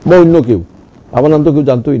বা অন্য কেউ, আমার নাম তো কেউ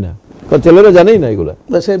জানতোই না, কারণ ছেলেরা জানেই না এগুলা।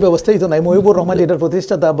 সেই ব্যবস্থাই তো নাই। মহিবুর রহমান এটার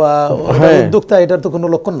প্রতিষ্ঠাতা বা উদ্যোক্তা, এটার তো কোনো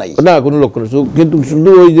লক্ষণ নাই, না কোনো লক্ষণ। কিন্তু শুধু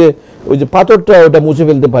ওই যে পাথরটা ওটা মুছে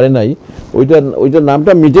ফেলতে পারে নাই, ওইটার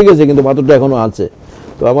নামটা মিটে গেছে, কিন্তু পাথরটা এখনো আছে।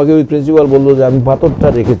 তো আমাকে ওই প্রিন্সিপাল বললো যে আমি পাথরটা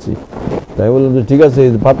রেখেছি। তাই আমি বললাম যে ঠিক আছে,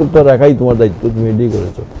 পাথরটা রাখাই তোমার দায়িত্ব, তুমি এটাই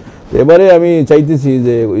করেছো। তো এবারে আমি চাইতেছি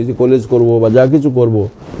যে ওই যে কলেজ করব বা যা কিছু করব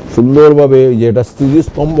সুন্দরভাবে যে এটা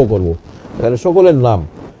স্মৃতিস্তম্ভ করব, এখানে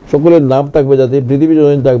সকলের নাম থাকবে, যাতে পৃথিবী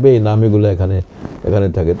যতদিন থাকবে এই নাম এগুলো এখানে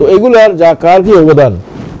থাকে। তো এগুলার যা কার কি অবদান,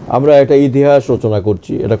 আমরা একটা ইতিহাস রচনা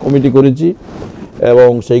করছি, একটা কমিটি করেছি এবং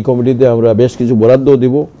সেই কমিটিতে আমরা বেশ কিছু বরাদ্দও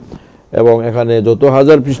দিব এবং এখানে যত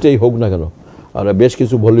হাজার পৃষ্ঠাই হোক না কেন আমরা বেশ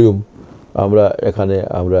কিছু ভলিউম আমরা এখানে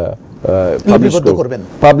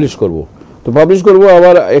পাবলিশ করব।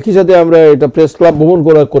 আবার একই সাথে আমরা এটা প্রেস ক্লাব ভবন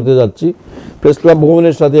করতে যাচ্ছি। প্রেস ক্লাব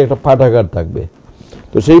ভবনের সাথে একটা পাঠাগার থাকবে।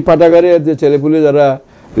 তো সেই পাঠাগারে যে ছেলেপুলে যারা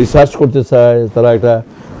রিসার্চ করতে চায় তারা একটা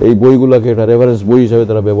এই বইগুলোকে একটা রেফারেন্স বই হিসাবে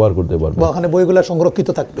তারা ব্যবহার করতে পারবে, ওখানে বইগুলো সংরক্ষিত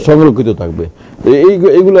থাকবে। তো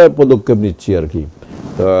এইগুলো পদক্ষেপ নিচ্ছি আর কি।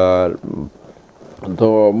 তো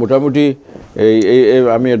মোটামুটি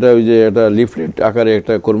আমি এটা ওই যে একটা লিফলেট আকারে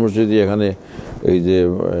একটা কর্মসূচি এখানে এই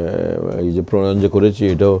যে প্রণয়ন যে করেছি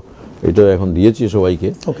এটাও এখন দিয়েছি সবাইকে।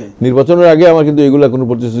 নির্বাচনের আগে আমার কিন্তু এগুলা কোনো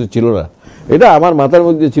প্রতিশ্রুতি ছিল না, এটা আমার মাথার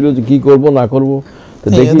মধ্যে ছিল যে কি করব না করব।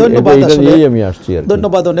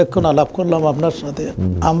 ধন্যবাদ, অনেকক্ষণ আলাপ করলাম আপনার সাথে।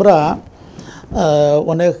 আমরা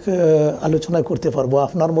অনেক আলোচনা করতে পারবো,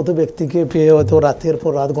 আপনার মতো ব্যক্তিকে পেয়ে হয়তো রাতের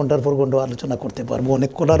পর রাত, ঘন্টার পর ঘন্টা আলোচনা করতে পারবো।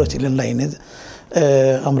 অনেক কলারও ছিলেন লাইনে,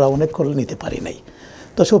 আমরা অনেক কল নিতে পারি নাই।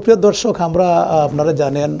 তো সুপ্রিয় দর্শক, আমরা আপনারা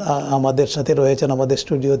জানেন আমাদের সাথে রয়েছেন আমাদের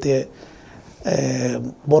স্টুডিওতে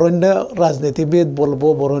বরেণ্য রাজনীতিবিদ বলবো,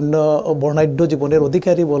 বর্ণাঢ্য জীবনের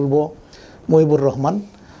অধিকারী বলবো, মুহিবুর রহমান।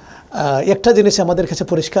 একটা জিনিস আমাদের কাছে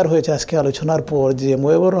পরিষ্কার হয়েছে আজকে আলোচনার পর, যে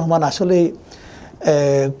মুহিবুর রহমান আসলেই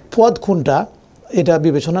পদ কোনটা এটা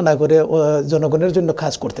বিবেচনা না করে জনগণের জন্য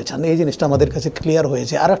কাজ করতে চান, এই জিনিসটা আমাদের কাছে ক্লিয়ার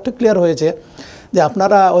হয়েছে। আর একটা ক্লিয়ার হয়েছে যে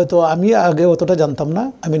আপনারা হয়তো, আমি আগে অতটা জানতাম না,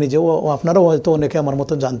 আমি নিজেও, আপনারাও হয়তো অনেকে আমার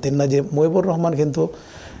মতো জানতেন না যে মুহিবুর রহমান কিন্তু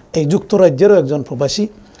এই যুক্তরাজ্যেরও একজন প্রবাসী,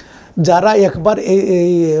 যারা একবার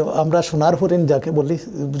এই আমরা সোনার হরিণ যাকে বলি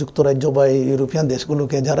যুক্তরাজ্য বা ইউরোপিয়ান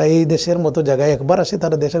দেশগুলোকে, যারা এই দেশের মতো জায়গায় একবার আসে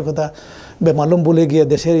তারা দেশের কথা বেমালুম ভুলে গিয়ে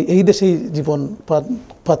এই দেশেই জীবন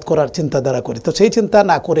পাত করার চিন্তাধারা করে। তো সেই চিন্তা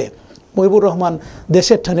না করে মুহিবুর রহমান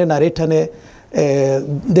দেশের টানে, নারীর টানে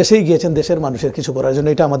দেশেই গিয়েছেন দেশের মানুষের কিছু করার জন্য,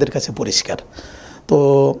 এটা আমাদের কাছে পরিষ্কার। তো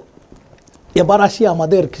এবার আসি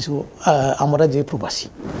আমাদের কিছু, আমরা যে প্রবাসী,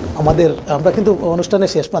 আমরা কিন্তু অনুষ্ঠানের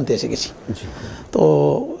শেষ প্রান্তে এসে গেছি। তো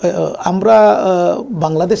আমরা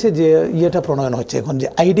বাংলাদেশে যে ইয়েটা প্রণয়ন হচ্ছে এখন, যে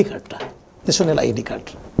আইডি কার্ডটা, ন্যাশনাল আইডি কার্ড,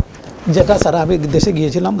 যেটা স্যার আমি দেশে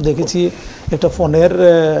গিয়েছিলাম দেখেছি একটা ফোনের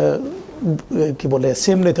কি বলে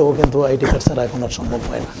সিম নিতেও কিন্তু আইডি কার্ড ছাড়া এখন আর সম্ভব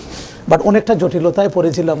হয় না। বাট অনেকটা জটিলতায়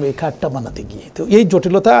পড়েছিলাম এই কার্ডটা বানাতে গিয়ে। তো এই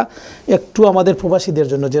জটিলতা একটু আমাদের প্রবাসীদের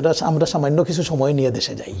জন্য, যেটা আমরা সামান্য কিছু সময় নিয়ে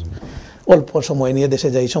দেশে যাই, অল্প সময় নিয়ে দেশে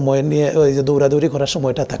যাই, সময় নিয়ে ওই যে দৌড়াদৌড়ি করার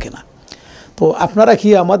সময়টা থাকে না। তো আপনারা কি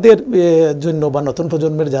আমাদের জন্য বা নতুন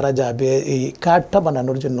প্রজন্মের যারা যাবে এই কার্ডটা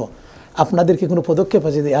বানানোর জন্য আপনাদের কি কোনো পদক্ষেপ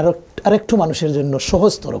আছে আরেকটু মানুষের জন্য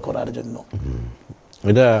সহজতর করার জন্য?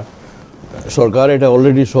 এটা সরকার এটা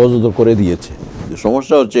অলরেডি সহজতর করে দিয়েছে।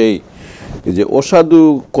 সমস্যা হচ্ছে এই যে অসাধু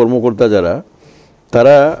কর্মকর্তা যারা,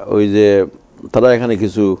 তারা এখানে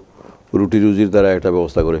কিছু রুটি রুজির তারা একটা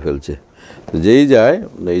ব্যবস্থা করে ফেলছে। যেই যায়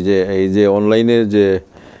এই যে অনলাইনের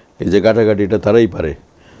যে ঘাটাঘাটি, এটা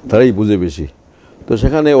তারাই বুঝে বেশি। তো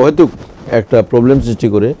সেখানে হয়তো একটা প্রবলেম সৃষ্টি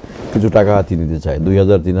করে কিছু টাকা হাতিয়ে নিতে চায়,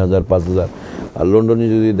 2000, 3000, 5000। আর লন্ডনে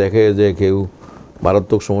যদি দেখে যে কেউ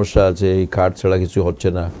মারাত্মক সমস্যা আছে, এই কার্ড ছাড়া কিছু হচ্ছে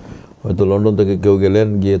না, হয়তো লন্ডন থেকে কেউ গেলেন,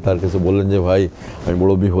 গিয়ে তার কাছে বললেন যে ভাই আমি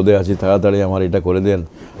বড় বিপদে আছি, তাড়াতাড়ি আমার এটা করে দেন,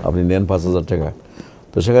 আপনি নেন 5000 টাকা।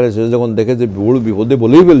 তো সেখানে সে যখন দেখে যে বড় বিপদে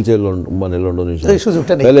বলেই ফেলছে লন্ডনে,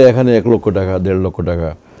 তাহলে এখানে 1 লক্ষ টাকা, 1.5 লক্ষ টাকা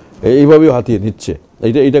এইভাবেও হাতিয়ে নিচ্ছে,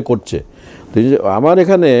 এইটা করছে। তো আমার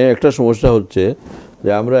এখানে একটা সমস্যা হচ্ছে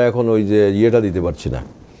যে আমরা এখন ওই যে ইয়েটা দিতে পারছি না,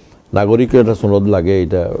 নাগরিকের একটা সনদ লাগে,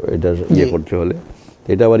 এটা ইয়ে করতে হলে,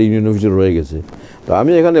 এটা আবার ইউনিয়ন অফিসে রয়ে গেছে। তো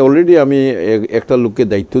আমি এখানে অলরেডি একটা লোককে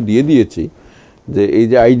দায়িত্ব দিয়ে দিয়েছি যে এই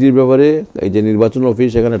যে আইডির ব্যাপারে, এই যে নির্বাচন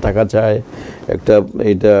অফিস এখানে টাকা চায়,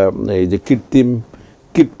 এই যে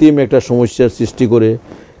কৃত্রিম একটা সমস্যার সৃষ্টি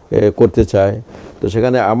করতে চায়। তো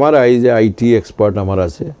সেখানে আমার আইটি এক্সপার্ট আমার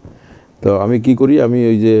আছে। তো আমি কি করি, আমি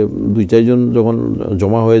ওই যে 2-4 জন যখন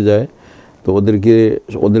জমা হয়ে যায়, তো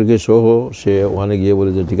ওদেরকে সহ সে ওখানে গিয়ে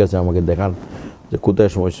বলে যে ঠিক আছে আমাকে দেখান যে কোথায়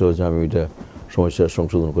সমস্যা হচ্ছে, আমি ওইটা সমস্যার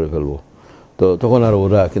সংশোধন করে ফেলবো। তো তখন আর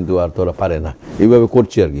ওরা পারে না, এইভাবে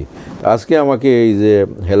করছি আর কি। আজকে আমাকে এই যে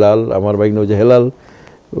হেলাল, আমার বাইক ওই যে হেলাল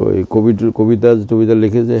ওই কবিতা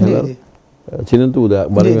লিখেছে, হেলাল ছিলেন তো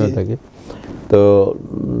বার্মিংহামে থাকে।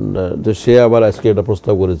 তো সে আবার আজকে একটা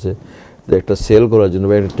প্রস্তাব করেছে যে একটা সেল করার জন্য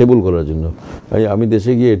বা একটা টেবিল করার জন্য। আমি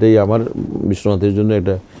দেশে গিয়ে এটাই আমার বিশ্বনাথের জন্য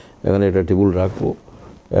এখানে একটা টেবিল রাখবো,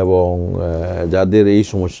 এবং যাদের এই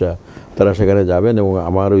সমস্যা তারা সেখানে যাবেন এবং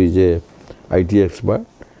আমার ওই যে আইটি এক্সপার্ট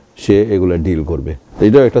সে এগুলো ডিল করবে।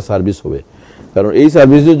 এটাও একটা সার্ভিস হবে, কারণ এই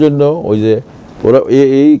সার্ভিসের জন্য ওই যে ওরা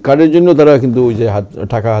এই কার্ডের জন্য তারা কিন্তু ওই যে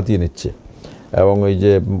টাকা হাতিয়ে নিচ্ছে এবং ওই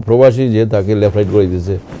যে প্রবাসী যে তাকে লেফট রাইট করে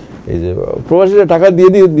দিতেছে। এই যে প্রবাসীরা টাকা দিয়ে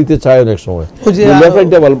দিতে চায় অনেক সময়,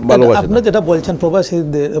 আপনি যেটা বলছেন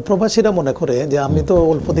প্রবাসীরা মনে করে যে আমি তো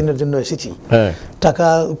অল্প দিনের জন্য এসেছি, টাকা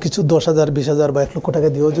কিছু 10,000 20,000 বা 1 লক্ষ টাকা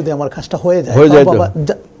দিয়েও যদি আমার কাজটা হয়ে যায়,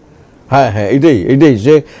 হ্যাঁ হ্যাঁ এটাই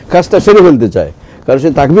সে কাজটা সেরে ফেলতে চায়, কারণ সে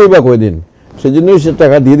থাকবেই বা কয়দিন, সেজন্যই সে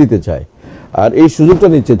টাকা দিয়ে দিতে চায়, আর এই সুযোগটা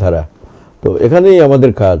নিচ্ছে তারা। তো এখানেই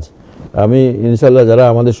আমাদের কাজ। আমি ইনশাল্লাহ যারা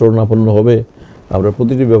আমাদের শরণাপন্ন হবে, আমরা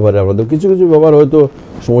প্রতিটি ব্যাপারে আমাদের কিছু কিছু ব্যাপার হয়তো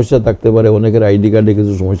সমস্যা থাকতে পারে, অনেকের আইডি কার্ডে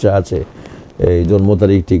কিছু সমস্যা আছে, এই জন্ম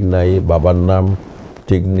তারিখ ঠিক নাই, বাবার নাম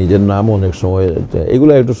ঠিক, নিজের নাম অনেক সময়,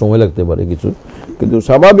 এগুলো একটু সময় লাগতে পারে কিছু, কিন্তু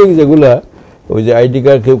স্বাভাবিক যেগুলা ওই যে আইডি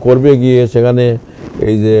কার্ড কেউ করবে গিয়ে সেখানে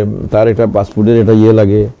এই যে তার একটা পাসপোর্টের একটা ইয়ে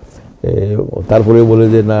লাগে, তারপরে বলে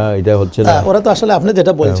যে না এটা হচ্ছে না। ওরা তো আসলে আপনি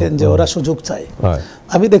যেটা বলছেন যে ওরা সুযোগ চায়,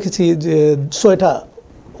 আমি দেখেছি যে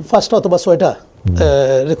 5টা অথবা 6টা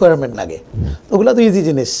রিকোয়ারমেন্ট লাগে, ওগুলা তো ইজি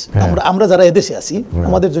জিনিস, আমরা যারা এদেশে আছি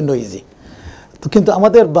আমাদের জন্য ইজি, তো কিন্তু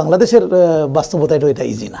আমাদের বাংলাদেশের বাস্তবতা এটা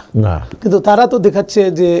ইজি না, কিন্তু তারা তো দেখাচ্ছে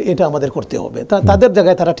যে এটা আমাদের করতে হবে, তাদের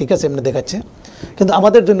জায়গায় তারা ঠিক আছে এমনি দেখাচ্ছে, কিন্তু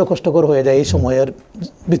আমাদের জন্য কষ্টকর হয়ে যায় এই সময়ের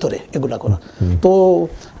ভিতরে এগুলা করা। তো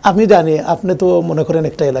আমি জানি আপনি তো মনে করেন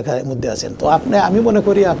একটা এলাকার মধ্যে আছেন, তো আমি মনে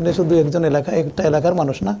করি আপনি শুধু একটা এলাকার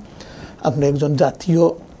মানুষ না, আপনি একজন জাতীয়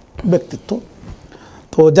ব্যক্তিত্ব।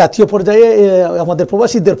 তো জাতীয় পর্যায়ে আমাদের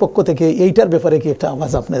প্রবাসীদের পক্ষ থেকে এইটার ব্যাপারে কি একটা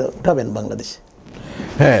আওয়াজ আপনি উঠাবেন বাংলাদেশে?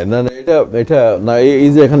 হ্যাঁ, না এটা না, এই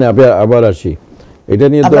যে এখানে আবার আসি, এটা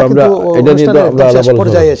নিয়ে তো আমরা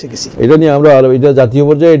এটা জাতীয়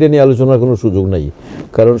পর্যায়ে এটা নিয়ে আলোচনার কোনো সুযোগ নাই,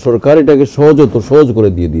 কারণ সরকার এটাকে সহজ করে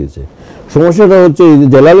দিয়ে দিয়েছে। সমস্যাটা হচ্ছে এই যে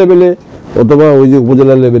জেলা লেভেলে অথবা ওই যে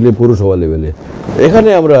উপজেলা লেভেলে, পৌরসভা লেভেলে, এখানে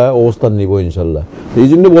আমরা অবস্থান নিব ইনশাল্লাহ। এই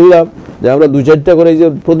জন্য বললাম যে আমরা 2-4টা করে, এই যে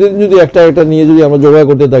প্রতিদিন যদি একটা নিয়ে যদি আমরা জমা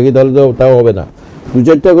করতে থাকি তাহলে তো তাও হবে না,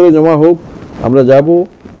 2-4টা করে জমা হোক, আমরা যাব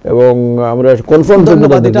এবং আমরা কনফ্রন্ট করব,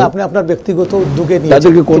 আপনার ব্যক্তিগত উদ্যোগে নিয়ে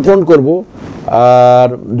তাদেরকে কনফ্রন্ট করব। আর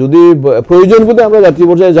যদি প্রয়োজন বোধে আমরা জাতীয়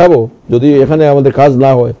পর্যায়ে যাব, যদি এখানে আমাদের কাজ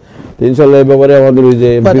না হয়, ইনশাআল্লাহ এই ব্যাপারে আমাদের ওই যে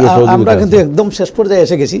আমরা কিন্তু একদম শেষ পর্যায়ে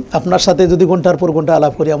এসে গেছি। আপনার সাথে যদি ঘন্টার পর ঘন্টা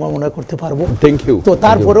আলাপ করি আমার মনে করতে পারবো। Thank you. তো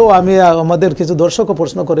তারপরেও আমি আমাদের কিছু দর্শকও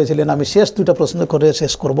প্রশ্ন করেছিলেন, আমি শেষ 2টা প্রশ্ন করে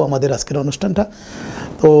শেষ করব আমাদের আজকের অনুষ্ঠানটা।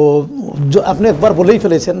 তো আপনি একবার বলেই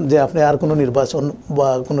ফেলেছেন যে আপনি আর কোনো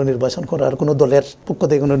নির্বাচন করার, কোনো দলের পক্ষ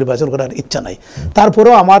থেকে কোনো নির্বাচন করার ইচ্ছা নাই।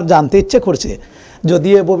 তারপরেও আমার জানতে ইচ্ছে করছে, যদি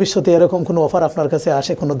ভবিষ্যতে এরকম কোনো অফার আপনার কাছে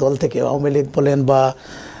আসে কোনো দল থেকে, আওয়ামী লীগ বলেন বা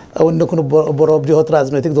অন্য কোনো বড় বৃহৎ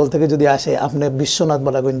রাজনৈতিক দল থেকে যদি আসে আপনি বিশ্বনাথ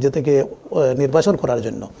বালাগঞ্জ থেকে নির্বাচন করার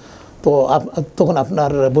জন্য, তো তখন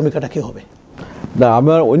আপনার ভূমিকাটা কী হবে? না,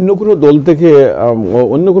 আমার অন্য কোনো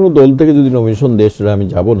দল থেকে যদি নমিনেশন দেয় সেটা আমি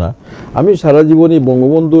যাব না। আমি সারা জীবনই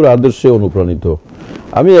বঙ্গবন্ধুর আদর্শে অনুপ্রাণিত।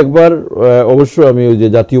 আমি একবার অবশ্য আমি ওই যে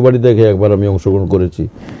জাতীয় পার্টি থেকে একবার আমি অংশগ্রহণ করেছি,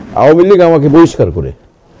 আওয়ামী লীগ আমাকে বহিষ্কার করে।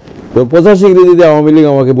 তো 85 ইংরেজিতে আওয়ামী লীগ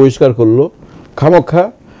আমাকে বহিষ্কার করলো খামোক্ষা,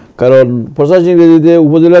 কারণ 85 ইংরেজিতে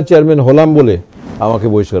উপজেলার চেয়ারম্যান হলাম বলে আমাকে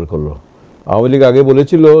বহিষ্কার করলো। আওয়ামী লীগ আগে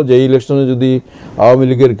বলেছিল যে এই ইলেকশনে যদি আওয়ামী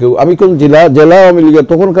লীগের কেউ, আমি কোন জেলা আওয়ামী লীগের,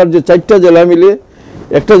 তখনকার যে 4টা জেলা মিলে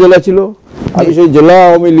একটা জেলা ছিল, আমি সেই জেলা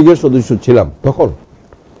আওয়ামী লীগের সদস্য ছিলাম তখন।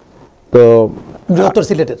 তো বৃহত্তর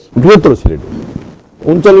সিলেটের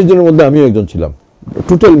 39 জনের মধ্যে আমিও একজন ছিলাম,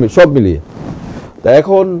 টোটাল সব মিলিয়ে। তা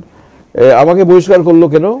এখন আমাকে বহিষ্কার করলো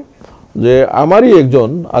কেন? যে আমারই একজন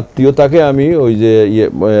আত্মীয়, তাকে আমি ওই যে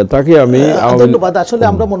তাকে আমি ধন্যবাদ। আসলে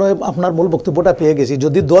আমরা মনে হয় আপনার মূল বক্তব্যটা পেয়ে গেছি।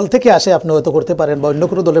 যদি দল থেকে আসে আপনি হয়তো করতে পারেন, বা অন্য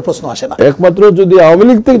কোনো দলের প্রশ্ন আসে না, একমাত্র যদি আওয়ামী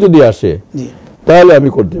লীগ থেকে যদি আসে তাহলে আমি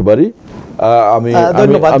করতে পারি।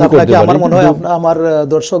 ধন্যবাদ আপনাকে। আমার মনে হয় আমার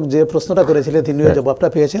দর্শক যে প্রশ্নটা করেছিলেন তিনিও জবাবটা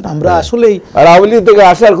পেয়েছেন। আমরা আসলেই আর আওয়ামী লীগ থেকে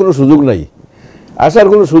আসার কোনো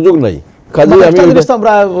সুযোগ নাই,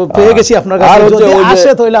 আমরা পেয়ে গেছি আপনার কাছে, যদি আসে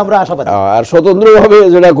তাহলে আমরা আশাবাদী। আর স্বতন্ত্রভাবে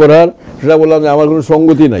যেটা করার সেটা বললাম যে আমার কোনো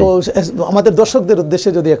সঙ্গতি নাই। তো আমাদের দর্শকদের উদ্দেশ্যে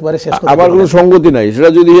যদি একবারে শেষ করি, আমার কোনো সঙ্গতি নাই, সেটা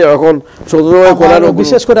যদি এখন স্বতন্ত্রভাবে করার,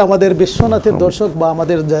 বিশেষ করে আমাদের বিশ্বনাথের দর্শক বা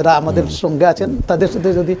আমাদের যারা আমাদের সঙ্গে আছেন তাদের সাথে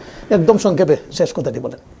যদি একদম সংক্ষেপে শেষ কথাটি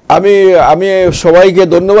বলেন। আমি সবাইকে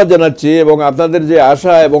ধন্যবাদ জানাচ্ছি, এবং আপনাদের যে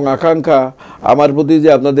আশা এবং আকাঙ্ক্ষা, আমার প্রতি যে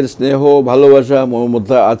আপনাদের স্নেহ, ভালোবাসা,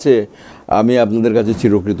 মমতা আছে, আমি আপনাদের কাছে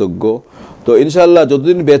চিরকৃতজ্ঞ। তো ইনশাআল্লাহ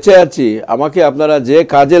যতদিন বেঁচে আছি আমাকে আপনারা যে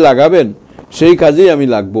কাজে লাগাবেন সেই কাজেই আমি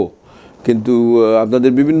লাগবো। কিন্তু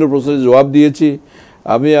আপনাদের বিভিন্ন প্রশ্নের জবাব দিয়েছি।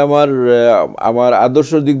 আমি আমার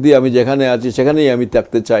আদর্শ দিক দিয়ে আমি যেখানে আছি সেখানেই আমি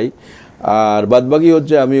থাকতে চাই। আর বাদবাকি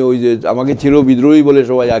হচ্ছে আমি ওই যে আমাকে চির বিদ্রোহী বলে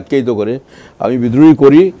সবাই আখ্যায়িত করে, আমি বিদ্রোহী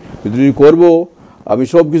করি, বিদ্রোহী করব, আমি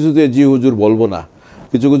সব কিছুতে জি হুজুর বলবো না।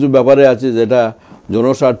 কিছু কিছু ব্যাপারে আছে যেটা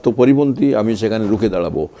জনস্বার্থ পরিপন্থী, আমি সেখানে রুখে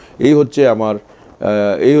দাঁড়াবো। এই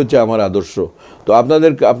হচ্ছে আমার আদর্শ। তো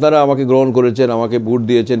আপনারা আমাকে গ্রহণ করেছেন, আমাকে ভোট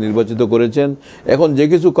দিয়েছেন, নির্বাচিত করেছেন। এখন যে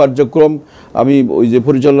কিছু কার্যক্রম আমি ওই যে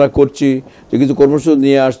পরিচালনা করছি, যে কিছু কর্মসূচি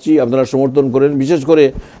নিয়ে আসছি, আপনারা সমর্থন করেন। বিশেষ করে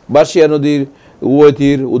বাঁশিয়া নদীর উভয়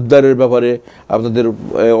তীর উদ্ধারের ব্যাপারে আপনাদের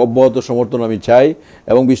অব্যাহত সমর্থন আমি চাই,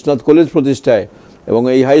 এবং বিশ্বনাথ কলেজ প্রতিষ্ঠায় এবং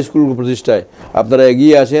এই হাই স্কুল প্রতিষ্ঠায় আপনারা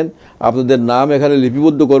এগিয়ে আসেন। আপনাদের নাম এখানে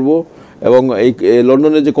লিপিবদ্ধ করব, এবং এই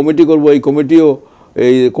লন্ডনে যে কমিটি করব, এই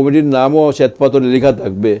কমিটির নামও শ্বেতপাথরে লেখা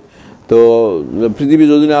থাকবে। তো পৃথিবী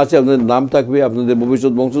যদিনে আছে, আপনাদের নাম থাকবে, আপনাদের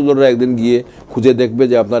ভবিষ্যৎ বংশধররা একদিন গিয়ে খুঁজে দেখবে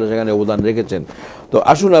যে আপনারা সেখানে অবদান রেখেছেন। তো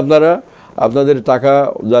আসুন, আপনাদের টাকা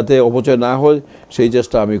যাতে অপচয় না হয় সেই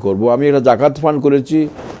চেষ্টা আমি করব। আমি একটা জাকাত ফান্ড করেছি,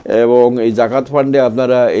 এবং এই জাকাত ফান্ডে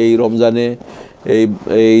আপনারা এই রমজানে,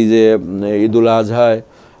 এই যে ঈদুল আজহায়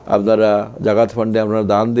আপনারা জাকাত ফান্ডে আপনারা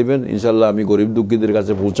দান দেবেন। ইনশাল্লাহ আমি গরিব দুঃখীদের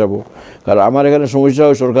কাছে পৌঁছাবো। কারণ আমার এখানে সমস্যা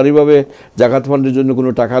হয়, সরকারিভাবে জাকাত ফান্ডের জন্য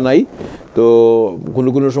কোনো টাকা নাই। তো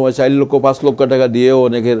কোনো সময় 4 লক্ষ 5 লক্ষ টাকা দিয়েও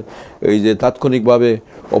অনেকের এই যে তাৎক্ষণিকভাবে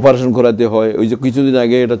অপারেশন করাতে হয়। ওই যে কিছুদিন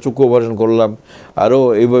আগে এটা চক্ষু অপারেশন করলাম, আরও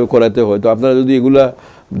এইভাবে করাতে হয়। তো আপনারা যদি এগুলা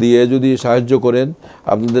দিয়ে যদি সাহায্য করেন,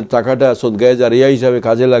 আপনাদের টাকাটা সদগায়ে জারিয়া হিসাবে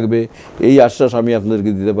কাজে লাগবে, এই আশ্বাস আমি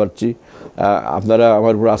আপনাদেরকে দিতে পারছি। আপনারা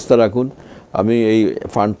আমার উপর আস্থা রাখুন, আমি এই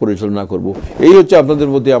ফান্ড পরিচালনা করব। এই হচ্ছে আপনাদের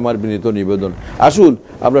প্রতি আমার বিনীত নিবেদন। আসুন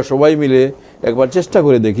আমরা সবাই মিলে একবার চেষ্টা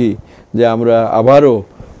করে দেখি যে আমরা আবারও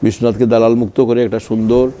বিশ্বনাথকে দালাল মুক্ত করে একটা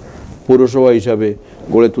সুন্দর পৌরসভা হিসাবে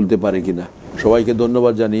গড়ে তুলতে পারি কিনা। সবাইকে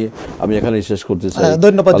ধন্যবাদ জানিয়ে আমি এখানে শেষ করতে চাই।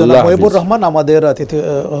 ধন্যবাদ জনাব মুহিবুর রহমান,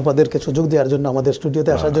 আমাদেরকে সুযোগ দেওয়ার জন্য, আমাদের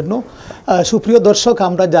স্টুডিওতে আসার জন্য। সুপ্রিয় দর্শক,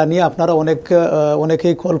 আমরা জানি আপনারা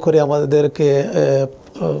অনেকেই কল করে আমাদেরকে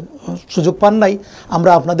সুযোগ পান নাই,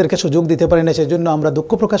 আমরা আপনাদেরকে সুযোগ দিতে পারি না, সেই জন্য আমরা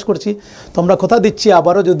দুঃখ প্রকাশ করছি। তো আমরা কথা দিচ্ছি,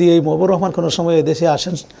 আবারও যদি এই মুহিবুর রহমান কোনো সময় এদেশে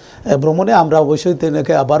আসেন ভ্রমণে, আমরা অবশ্যই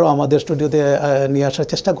তেনেকে আবারও আমাদের স্টুডিওতে নিয়ে আসার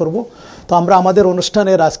চেষ্টা করব। তো আমরা আমাদের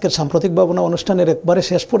অনুষ্ঠানের, আজকের সাম্প্রতিক ভাবনা অনুষ্ঠানের একবারে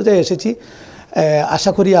শেষ পর্যায়ে এসেছি।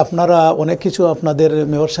 আশা করি আপনারা অনেক কিছু আপনাদের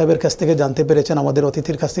মেয়র সাহেবের কাছ থেকে জানতে পেরেছেন, আমাদের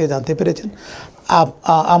অতিথির কাছ থেকে জানতে পেরেছেন।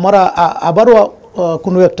 আমরা আবারও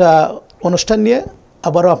কোনো একটা অনুষ্ঠান নিয়ে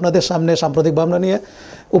আবারও আপনাদের সামনে সাম্প্রতিক ভাবনা নিয়ে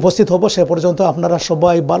উপস্থিত হব। সে পর্যন্ত আপনারা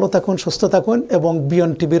সবাই ভালো থাকুন, সুস্থ থাকুন এবং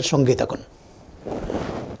বিয়ন টিভির সঙ্গেই থাকুন।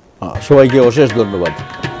 সবাইকে অশেষ ধন্যবাদ।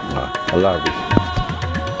 আল্লাহ হাফিজ।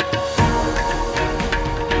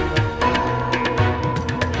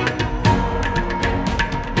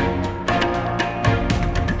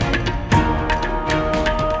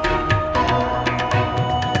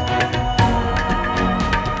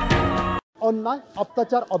 অন্যায়,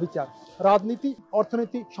 অত্যাচার, অবিচার, রাজনীতি,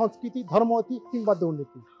 অর্থনীতি, সংস্কৃতি, ধর্মনীতি কিংবা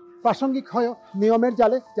দুর্নীতি, প্রাসঙ্গিক হয় নিয়মের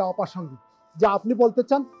জালে যা অপ্রাসঙ্গিক, যা আপনি বলতে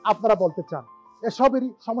চান, আপনারা বলতে চান, এসবেরই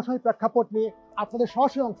সমসাময়িক প্রেক্ষাপট নিয়ে আপনাদের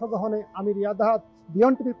সরাসরি অংশগ্রহণে আমি রিয়াদ আহাদ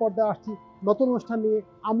বিয়ন্ড টিভির পর্দায় আসছি নতুন অনুষ্ঠান নিয়ে।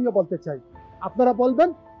 আমিও বলতে চাই, আপনারা বলবেন,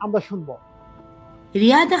 আমরা শুনব।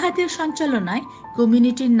 রিয়াদ আহাদের সঞ্চালনায়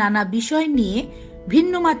কমিউনিটির নানা বিষয় নিয়ে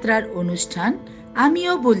ভিন্ন মাত্রার অনুষ্ঠান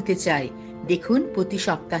আমিও বলতে চাই দেখুন প্রতি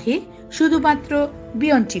সপ্তাহে শুধুমাত্র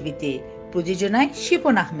বিয়ন্ড টিভিতে। প্রযোজনায়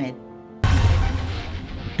Shipon Ahmed.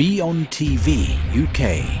 BEONTV UK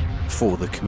for the